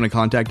 And if you want to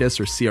contact us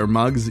or see our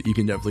mugs, you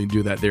can definitely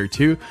do that there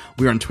too.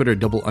 We are on Twitter,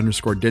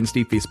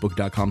 double_density,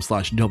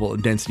 facebook.com/double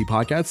density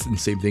podcasts, and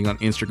same thing on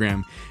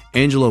Instagram.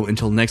 Angelo,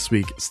 until next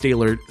week, stay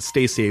alert,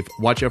 stay safe,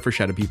 watch out for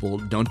shadow people,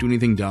 don't do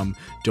anything dumb,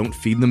 don't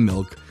feed them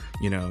milk,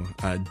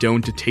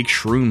 don't take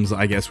shrooms,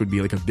 I guess would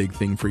be like a big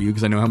thing for you,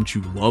 because I know how much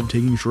you love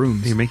taking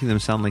shrooms. You're making them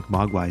sound like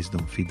mogwais.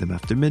 Don't feed them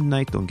after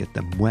midnight, don't get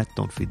them wet,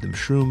 don't feed them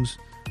shrooms.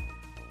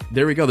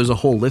 There we go. There's a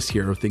whole list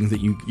here of things that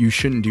you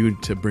shouldn't do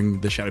to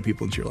bring the shadow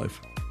people into your life.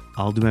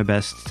 I'll do my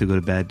best to go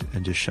to bed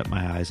and just shut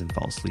my eyes and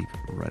fall asleep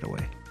right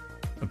away.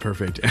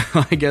 Perfect.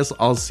 I guess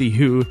I'll see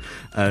you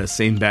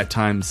same bat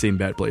time, same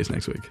bat place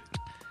next week.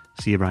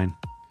 See you, Brian.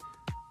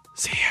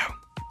 See you.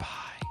 Bye.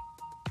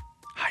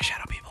 Hi,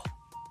 shadow people.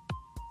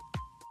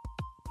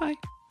 Bye.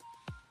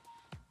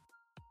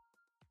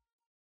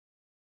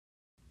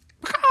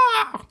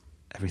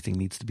 Everything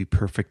needs to be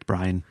perfect,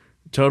 Brian.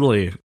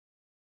 Totally.